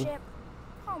Oh! ship.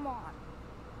 Come on.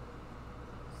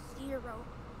 0.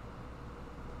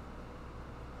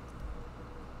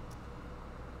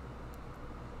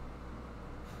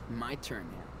 My turn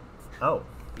now. Oh.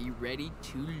 Be ready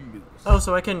to lose. Oh,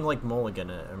 so I can like mulligan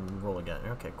it and roll again.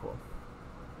 Okay, cool.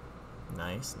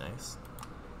 Nice, nice.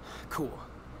 Cool.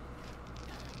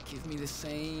 Give me the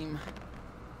same.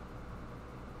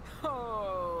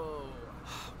 Oh.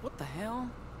 What the hell?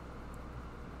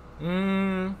 I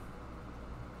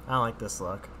don't like this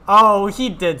luck. Oh, he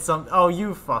did some. Oh, you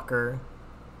fucker.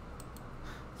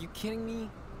 You kidding me?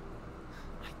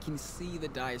 I can see the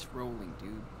dice rolling,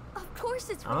 dude. Of course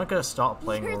it's I'm not gonna stop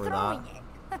playing You're over that. throwing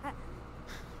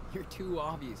it. You're too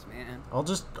obvious, man. I'll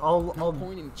No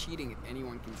point in cheating if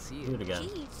anyone can see do it. it again.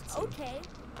 Jeez, okay.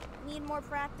 Need more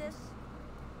practice?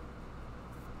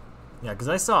 Yeah, because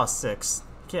I saw a 6.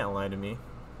 You can't lie to me.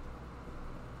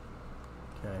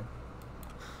 Okay.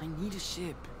 I need a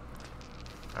ship.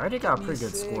 I already got a Give me pretty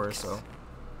good score, 6. so.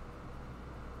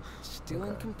 Still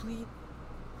Okay. incomplete?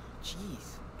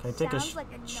 Jeez. Can I take Sounds like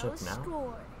a ship no now?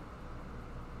 score.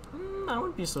 I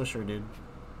wouldn't be so sure, dude.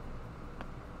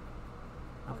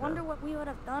 I Okay. wonder what we would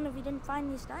have done if we didn't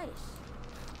find these dice.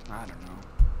 I don't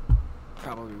know.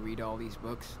 Probably read all these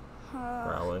books.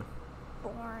 Probably.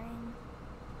 Boring.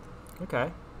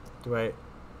 Okay. Do I... You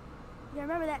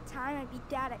remember that time I beat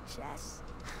Dad at chess?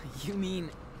 You mean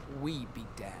we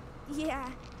beat Dad? Yeah,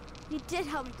 you did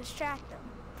help me distract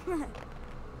him.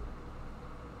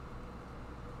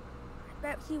 I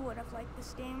bet he would have liked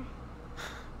this game.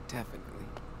 Definitely.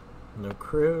 No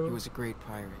crew. He was a great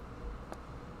pirate.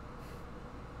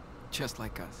 Just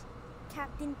like us.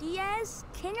 Captain Diaz,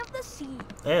 King of the Sea.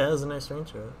 Hey, that was a nice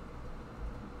range to it.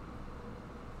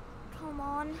 Come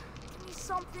on, give me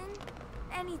something.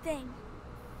 Anything.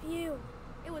 Phew,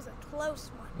 it was a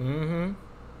close one. Mm-hmm.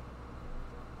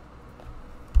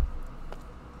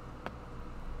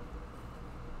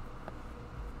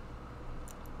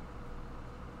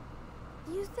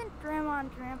 Do you think Grandma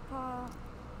and Grandpa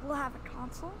will have a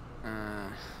console?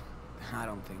 I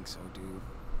don't think so, dude.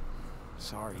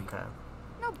 Sorry. Okay.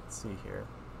 Nope. Let's see here.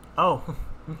 Oh!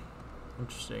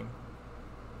 Interesting.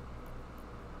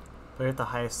 Play with the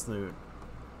highest loot.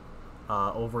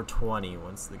 Over 20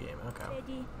 wins the game. Okay.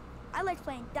 JD, I like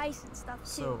playing dice and stuff too.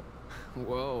 So,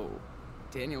 Whoa.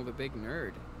 Daniel the big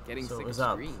nerd. Getting so sick is of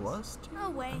that screens. plus 2? No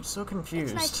way. I'm so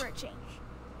confused. It's nice for a change.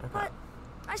 Okay. But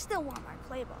I still want my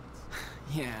play buttons.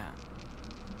 Yeah.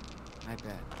 I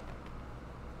bet.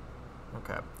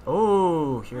 Okay.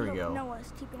 Oh, here I we hope go.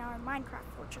 Noah's keeping our Minecraft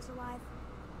fortress alive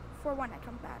for when I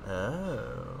come back.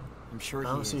 Oh. I'm sure he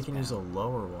Oh, is, so you can use a pal.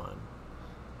 lower one.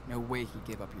 No way he'd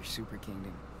give up your super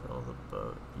kingdom. Fill the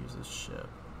boat. Use a ship.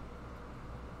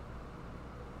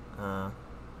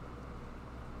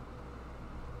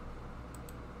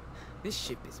 This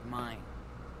ship is mine.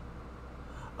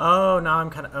 Oh, now I'm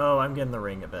kind of... Oh, I'm getting the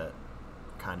ring a bit.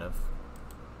 Kind of.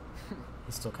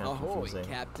 It's still kind of Ahoy, confusing.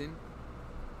 Captain.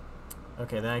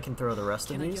 Okay, then I can throw the rest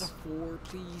Can of I these. get a 4,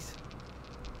 please?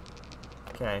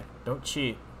 Okay, don't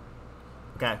cheat.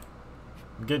 Okay.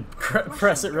 Good.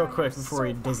 Press it real quick before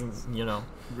he doesn't, you know,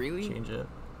 Really? change it.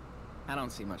 I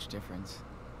don't see much difference.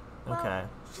 Well, Okay.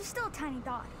 she's still a tiny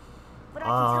dot. But I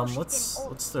can tell she's Let's getting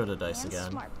older throw the dice and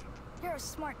again. smart. You're a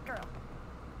smart girl,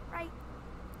 right?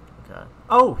 Okay.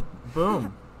 Oh,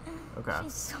 boom. Okay.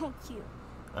 She's so cute.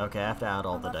 Okay, I have to add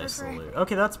all the love her dice to the for- loot.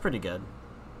 Okay, that's pretty good.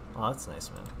 Oh, that's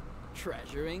nice, man.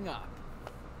 Treasuring up.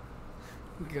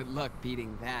 Good luck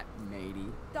beating that, matey.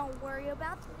 Don't worry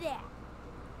about that.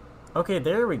 Okay,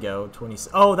 there we go. 20.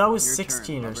 Oh, that was Your turn,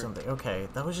 16 or lover. something. Okay,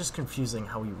 that was just confusing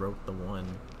how he wrote the 1.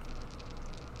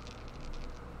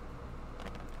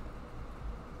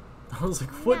 I was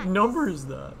like, what Nice. number is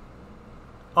that?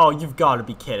 Oh, you've got to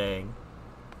be kidding.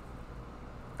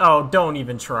 Oh, don't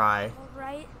even try. All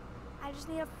right. I just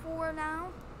need a 4 now.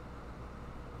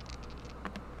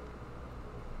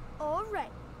 All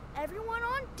right. Everyone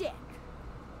on deck.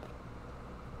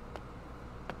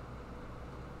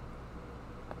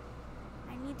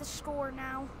 I need the score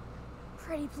now.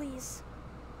 Pretty please.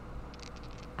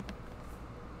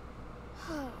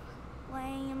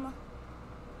 Lame.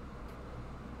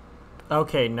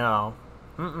 Okay, no.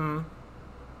 Mm-mm.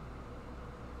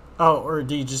 Oh, or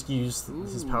do you just use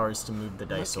his Ooh, powers to move the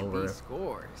dice Look at over? these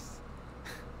scores.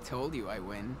 Told you I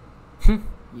win.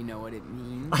 You know what it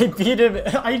means? I beat him.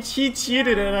 He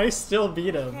cheated and I still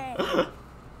beat him. Okay. You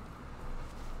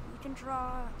can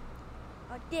draw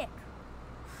a dick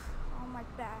on my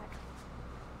back.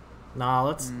 Nah,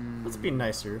 let's be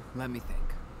nicer. Let me think.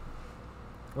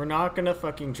 We're not gonna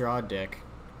fucking draw a dick.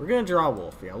 We're gonna draw a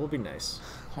wolf. Yeah, we'll be nice.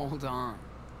 Hold on.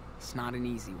 It's not an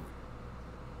easy one.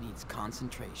 Needs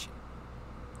concentration.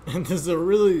 And there's a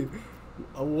really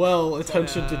well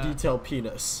attention to Ta-da. detail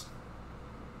penis.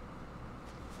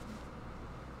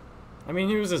 I mean,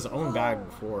 he was his own bag Whoa.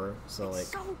 before, so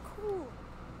It's like, so cool.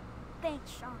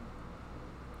 Thanks, Sean.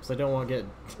 so I don't want to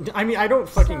get. I mean, I don't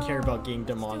fucking care about So, getting let's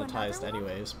do demonetized another one?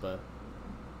 anyways, but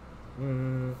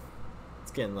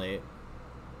it's getting late.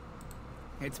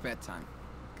 It's bedtime.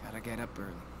 Gotta get up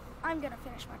early. I'm gonna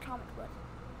finish my comic book.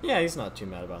 Yeah, he's not too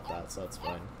mad about that, so that's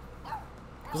fine.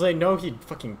 Because I know he'd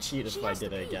fucking cheat if She I has to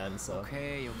did it pee. again, so.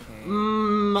 Okay, okay.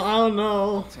 I don't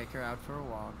know. Take her out for a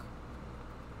walk.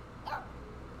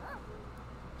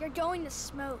 You're going to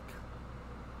smoke.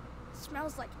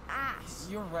 smells like ass.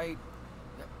 You're right.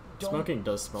 Don't Smoking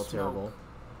does smell smoke. terrible.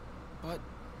 But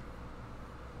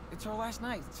it's our last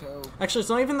night, so... Actually, it's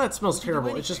not even that it smells We can do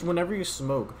terrible. It's just anything. whenever you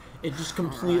smoke, it just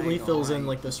completely Alright, fills in alright.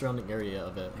 like the surrounding area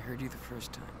of it. I heard you the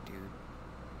first time, dude.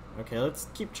 Okay, let's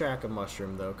keep track of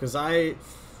Mushroom though, because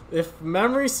if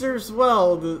memory serves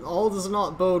well, all does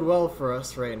not bode well for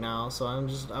us right now. So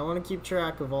I want to keep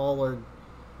track of all our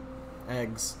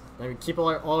eggs. I mean, keep all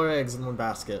our eggs in one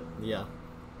basket. Yeah.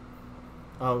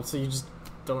 Oh, so you just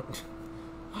don't.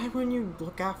 Why wouldn't you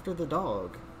look after the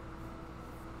dog?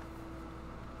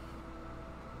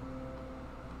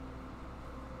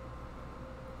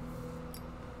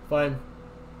 Fine.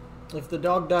 If the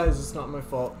dog dies, it's not my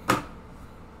fault.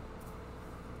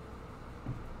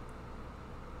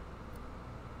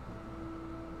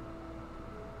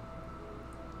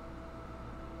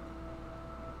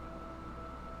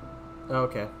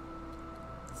 Okay.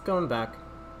 It's going back.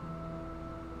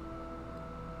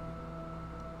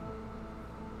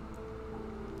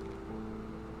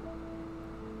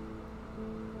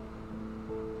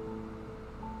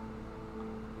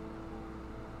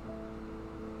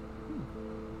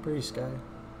 Pretty sky.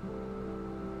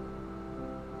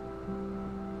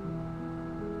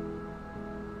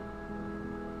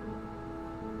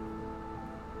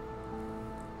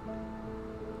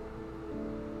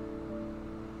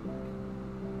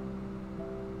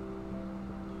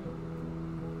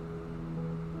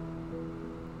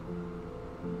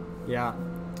 Yeah.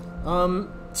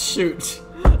 Shoot.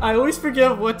 I always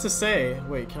forget what to say.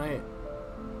 Wait, can I...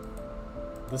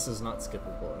 This is not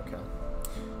skippable, okay.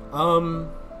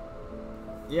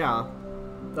 Yeah.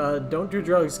 Don't do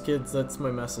drugs, kids, that's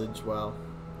my message, wow.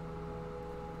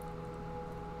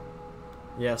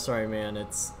 Yeah, sorry man,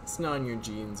 it's not in your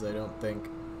genes, I don't think.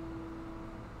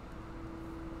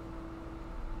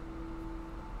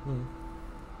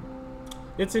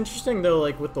 It's interesting though,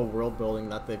 like with the world building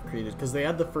that they've created, because they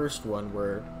had the first one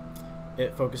where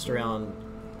it focused around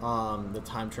the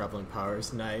time traveling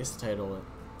powers. Nice title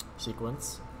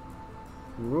sequence.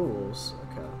 Rules.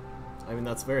 Okay. I mean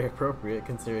that's very appropriate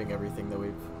considering everything that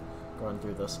we've gone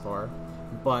through thus far.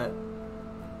 But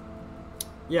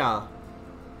yeah,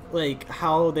 like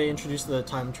how they introduced the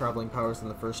time traveling powers in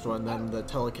the first one, then the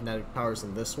telekinetic powers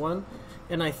in this one,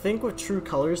 and I think with True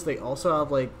Colors they also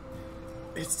have like.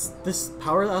 It's this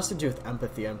power that has to do with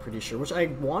empathy, I'm pretty sure, which I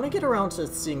want to get around to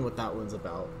seeing what that one's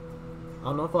about. I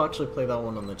don't know if I'll actually play that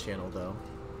one on the channel, though.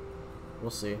 We'll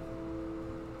see.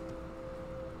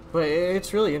 But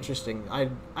it's really interesting.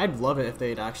 I'd love it if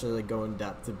they'd actually like go in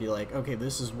depth to be like, okay,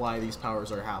 this is why these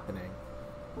powers are happening.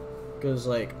 Because,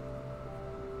 like...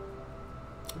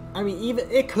 I mean,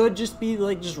 even it could just be,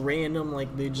 like, just random,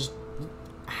 like, they just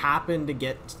happen to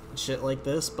get shit like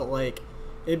this, but, like...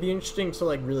 It'd be interesting to,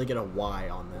 like, really get a why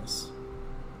on this.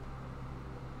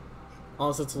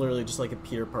 Unless it's literally just, like, a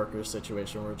Peter Parker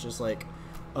situation where it's just, like,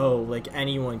 oh, like,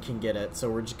 anyone can get it,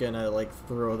 so we're just gonna, like,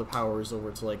 throw the powers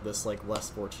over to, like, this, like, less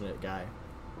fortunate guy.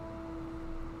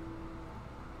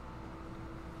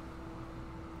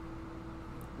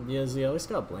 Yeah, has he at least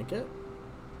got a blanket?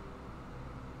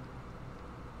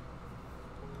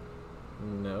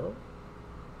 No.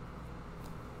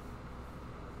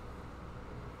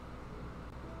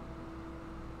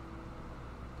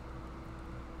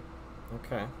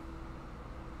 Okay.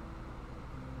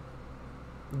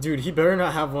 Dude, he better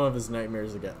not have one of his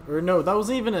nightmares again. Or no, that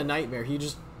wasn't even a nightmare. He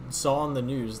just saw on the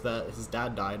news that his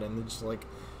dad died and then just like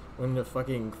went into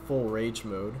fucking full rage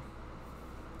mode.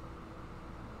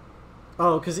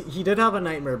 Oh, because he did have a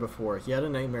nightmare before. He had a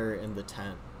nightmare in the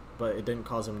tent, but it didn't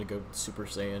cause him to go Super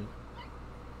Saiyan.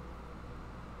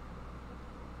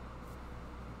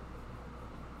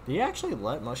 Did he actually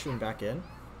let Mushroom back in?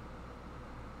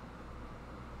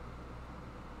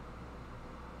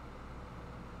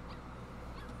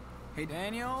 Hey,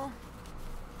 Daniel?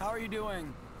 How are you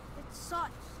doing? It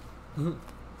sucks.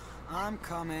 I'm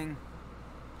coming.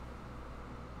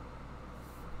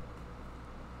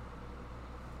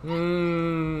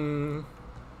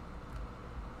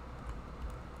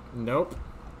 Nope.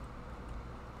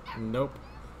 Nope.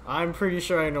 I'm pretty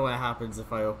sure I know what happens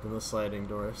if I open the sliding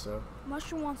door, so...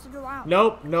 Mushroom wants to go out.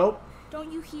 Nope, nope.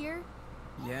 Don't you hear?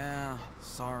 Yeah,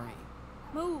 sorry.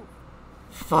 Move.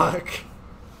 Fuck.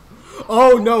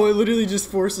 Oh no, it literally just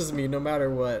forces me no matter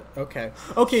what. Okay.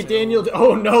 Okay, So- Daniel.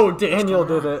 Oh no, Daniel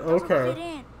did it. Doesn't fit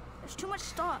Okay. in. There's too much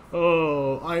stuff.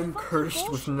 Oh, I'm Fucking cursed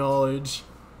with bullshit. knowledge.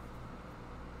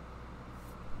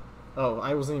 Oh,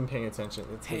 I wasn't even paying attention.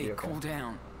 It's gonna Hey, be okay. cool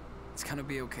down. It's gonna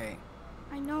be okay.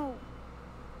 I know.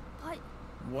 But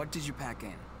What did you pack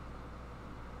in?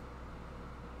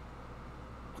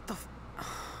 What the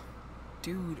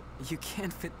Dude, you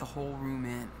can't fit the whole room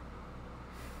in.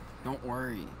 Don't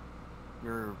worry.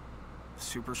 Your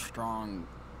super strong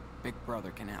big brother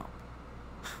can help.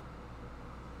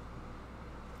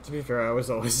 To be fair, I was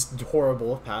always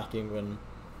horrible at packing when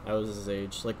I was his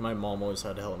age. Like, my mom always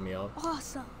had to help me out.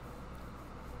 Awesome.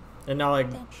 And now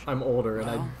I'm older and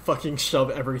I Well, fucking shove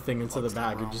everything into the looks like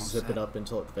bag we're and just almost zip it set. up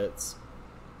until it fits.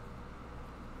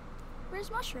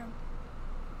 Where's Mushroom?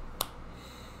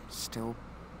 Still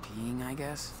peeing, I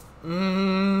guess?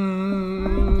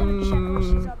 I'm gonna check what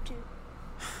she's up to.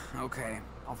 Okay,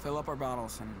 I'll fill up our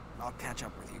bottles and I'll catch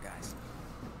up with you guys.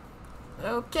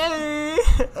 Okay.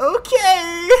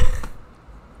 Okay.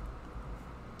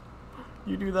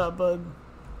 You do that, bud.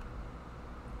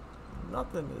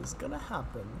 Nothing is gonna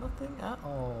happen. Nothing at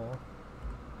all.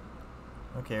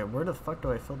 Okay, where the fuck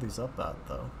do I fill these up at,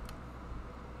 though?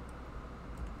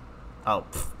 Oh,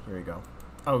 here we go.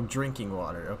 Oh, drinking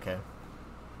water. Okay.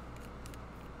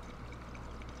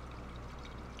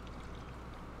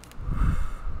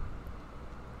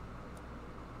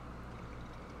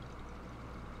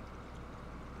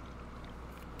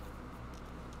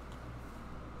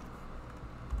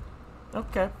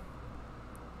 Okay.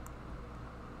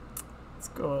 Let's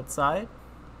go outside.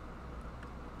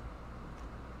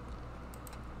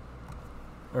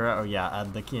 Or, oh yeah,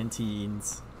 add the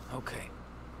canteens. Okay,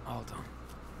 all done.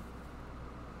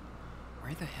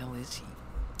 Where the hell is he?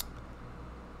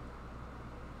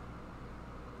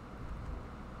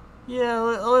 Yeah,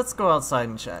 let's go outside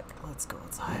and check. Let's go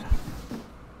outside.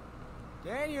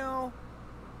 Daniel!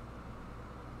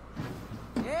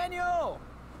 Daniel!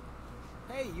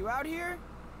 Hey, you out here?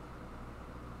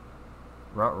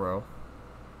 Ruh-roh.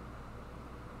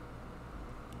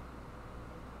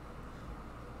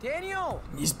 Daniel!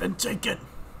 He's been taken.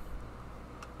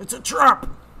 It's a trap.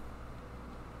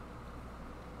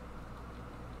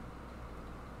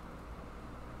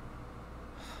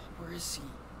 Where is he?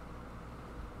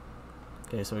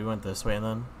 Okay, so we went this way and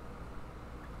then.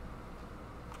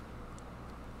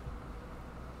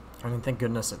 I mean, thank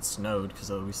goodness it snowed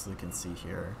because at least we can see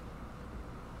here.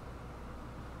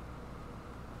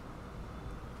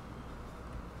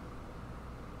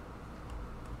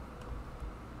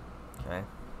 Okay.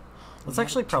 Let's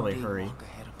actually probably hurry.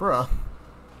 Bruh.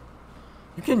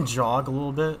 You can jog a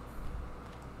little bit.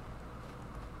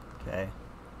 Okay.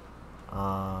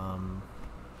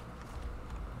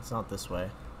 It's not this way.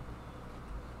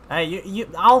 Hey,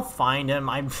 I'll find him.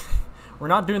 We're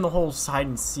not doing the whole hide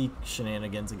and seek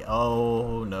shenanigans again.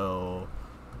 Oh no.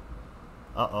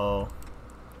 Uh-oh.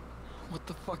 What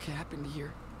the fuck happened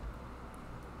here?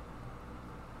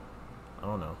 I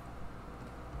don't know.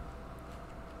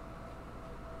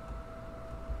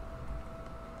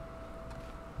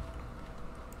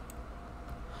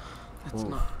 That's Oof.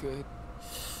 not good.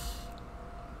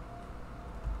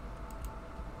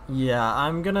 Yeah,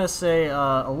 I'm gonna say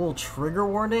a little trigger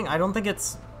warning. I don't think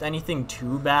it's anything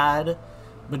too bad,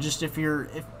 but just if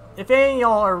any of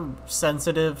y'all are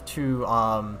sensitive to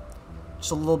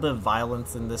just a little bit of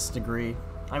violence in this degree,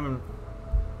 I mean,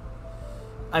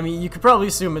 you could probably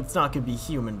assume it's not gonna be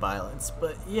human violence,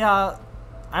 but yeah,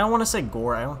 I don't want to say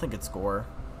gore. I don't think it's gore,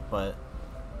 but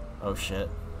oh shit.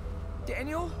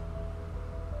 Daniel?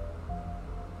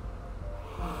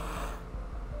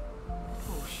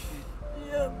 Oh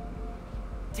shit. Yeah.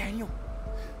 Daniel!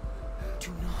 Do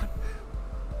not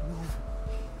move.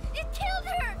 It killed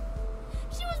her!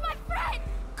 She was my friend!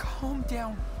 Calm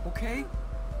down, okay?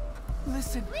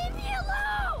 Listen. Leave me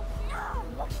alone!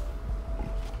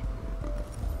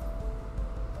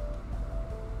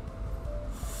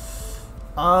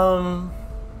 No!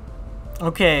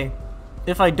 Okay.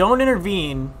 If I don't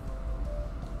intervene,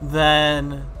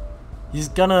 then he's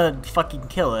gonna fucking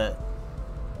kill it.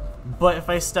 But if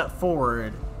I step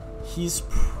forward, he's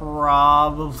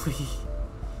probably...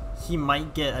 he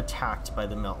might get attacked by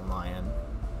the mountain lion.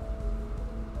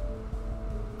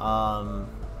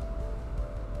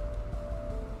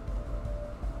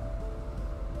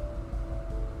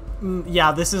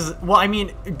 Yeah, this is... Well, I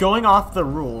mean, going off the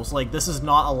rules, like, this is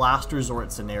not a last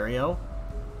resort scenario.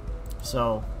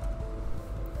 So,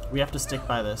 we have to stick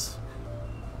by this.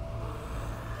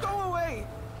 Go away!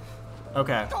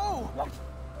 Okay. Go!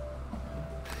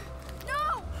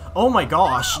 No! Oh my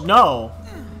gosh, no!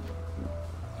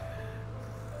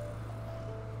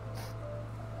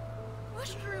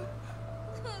 Mushroom!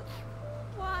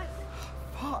 Why?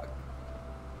 Fuck.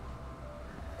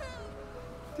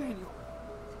 Daniel.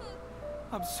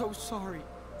 I'm so sorry.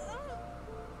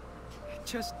 It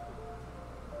just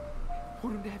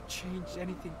wouldn't have changed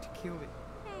anything to kill it.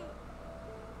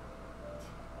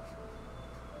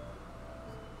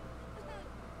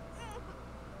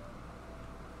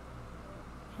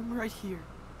 right here.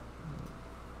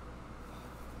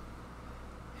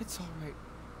 It's alright.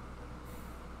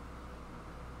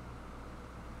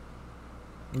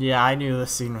 Yeah, I knew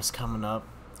this scene was coming up.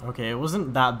 Okay, it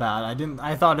wasn't that bad.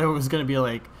 I thought it was gonna be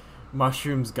like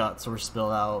Mushroom's guts were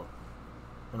spilled out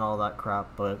and all that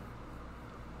crap, but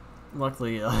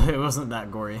luckily it wasn't that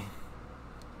gory.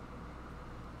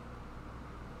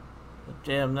 But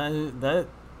damn,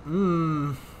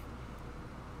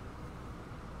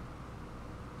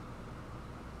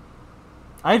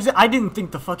 I didn't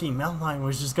think the fucking Meltline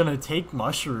was just gonna take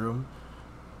Mushroom.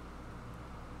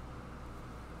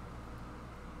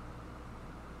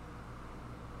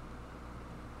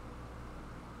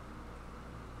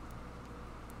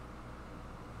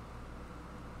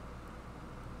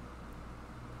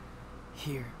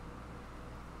 Here.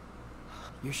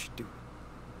 You should do it.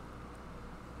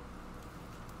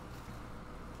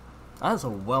 That is a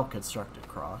well-constructed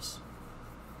cross.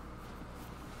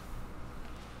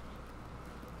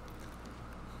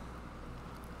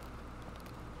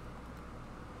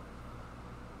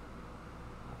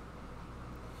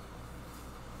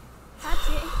 That's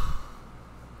it.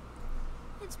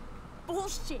 It's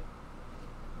bullshit.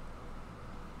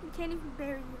 You can't even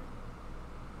bury her.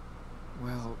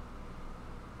 Well,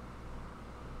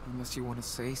 unless you want to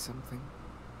say something.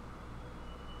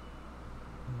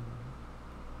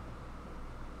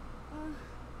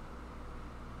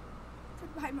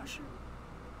 Goodbye, Mushroom.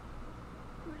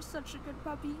 You were such a good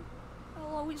puppy.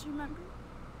 I'll always remember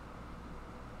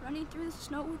running through the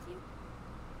snow with you,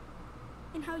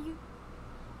 and how you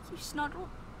snuggled,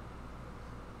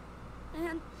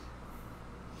 and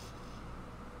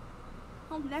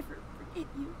I'll never forget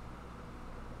you.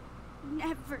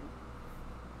 Never.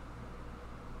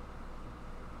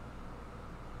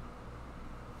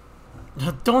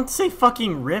 Don't say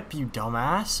fucking rip, you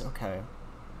dumbass. Okay.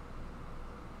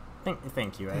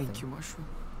 Thank you. Thank you, Mushroom.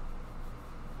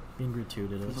 Being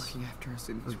gratuitous. For looking after us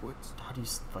in these woods. How do you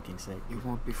fucking say it? You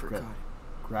won't be forgotten.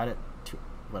 Gratitude.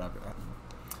 Whatever.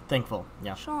 Thankful.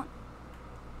 Yeah. Sean,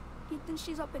 do you think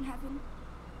she's up in heaven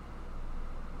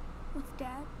with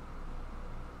Dad?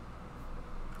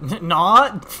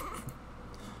 Not?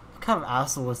 What kind of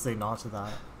asshole would say not to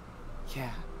that?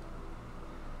 Yeah.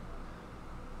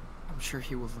 I'm sure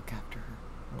he will look after her.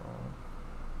 Oh.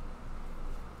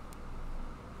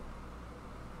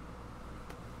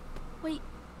 Wait.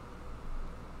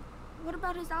 What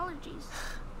about his allergies?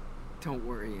 Don't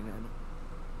worry, Nana.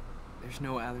 There's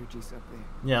no allergies up there.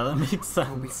 Yeah, that makes sense.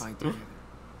 We'll be fine together.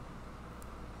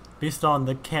 Based on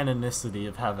the canonicity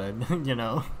of heaven, you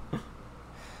know?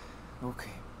 Okay.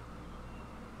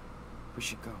 We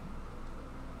should go.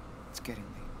 It's getting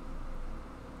late.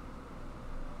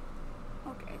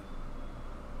 Okay.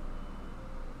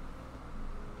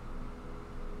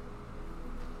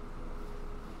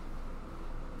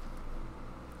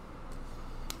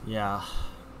 Yeah.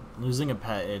 Losing a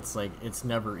pet, it's like, it's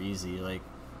never easy. Like,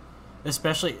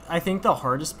 especially, I think the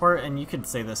hardest part, and you could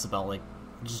say this about like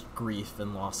just grief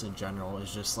and loss in general,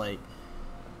 is just like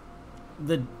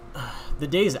the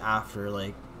days after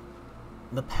like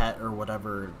the pet or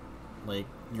whatever like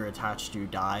you're attached to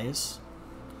dies.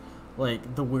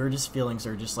 Like the weirdest feelings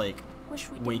are just like Wish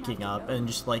we didn't waking have to up go. and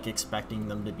just like expecting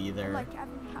them to be I there, like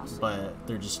having a house. but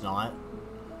they're just not.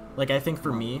 Like I think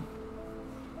for me,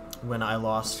 when I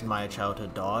lost my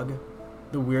childhood dog,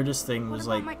 the weirdest thing What was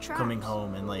about like my coming traps?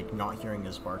 home and like not hearing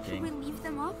his Should we barking. leave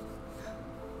them up?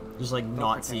 Just like They'll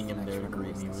not protect seeing the him next there to one of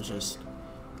greet us me this was week. just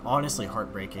honestly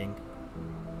heartbreaking.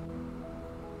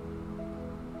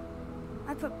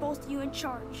 I put both you in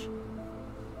charge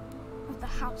of the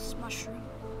house, Mushroom.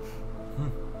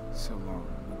 So long,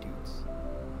 my dudes.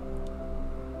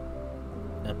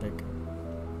 Epic.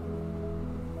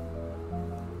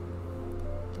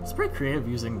 It's pretty creative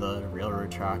using the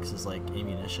railroad tracks as like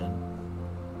ammunition.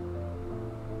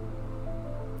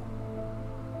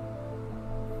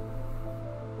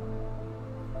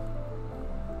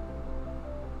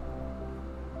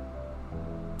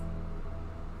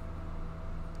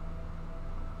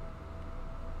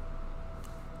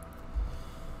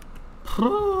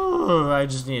 I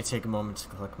just need to take a moment to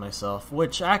collect myself,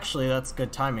 which actually that's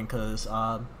good timing because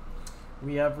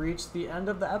we have reached the end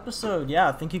of the episode.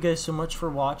 Yeah, thank you guys so much for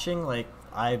watching. Like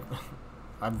I've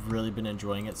really been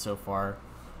enjoying it so far.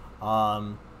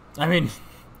 I mean,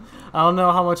 I don't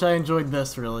know how much I enjoyed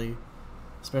this really,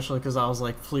 especially because I was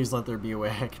like, please let there be a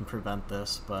way I can prevent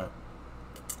this. But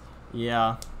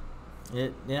yeah,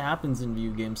 it happens in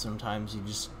video games sometimes.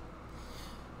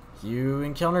 You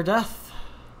encounter death.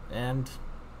 And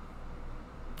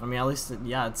I mean, at least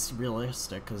yeah, it's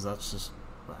realistic because that's just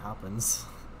what happens.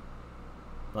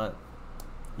 But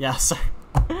yeah, sorry.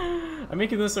 I'm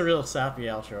making this a real sappy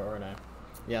outro, aren't I?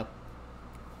 Yep.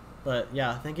 But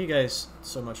yeah, thank you guys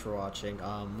so much for watching.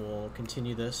 We'll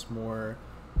continue this more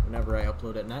whenever I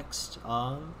upload it next.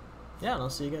 Yeah, and I'll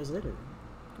see you guys later.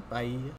 Bye.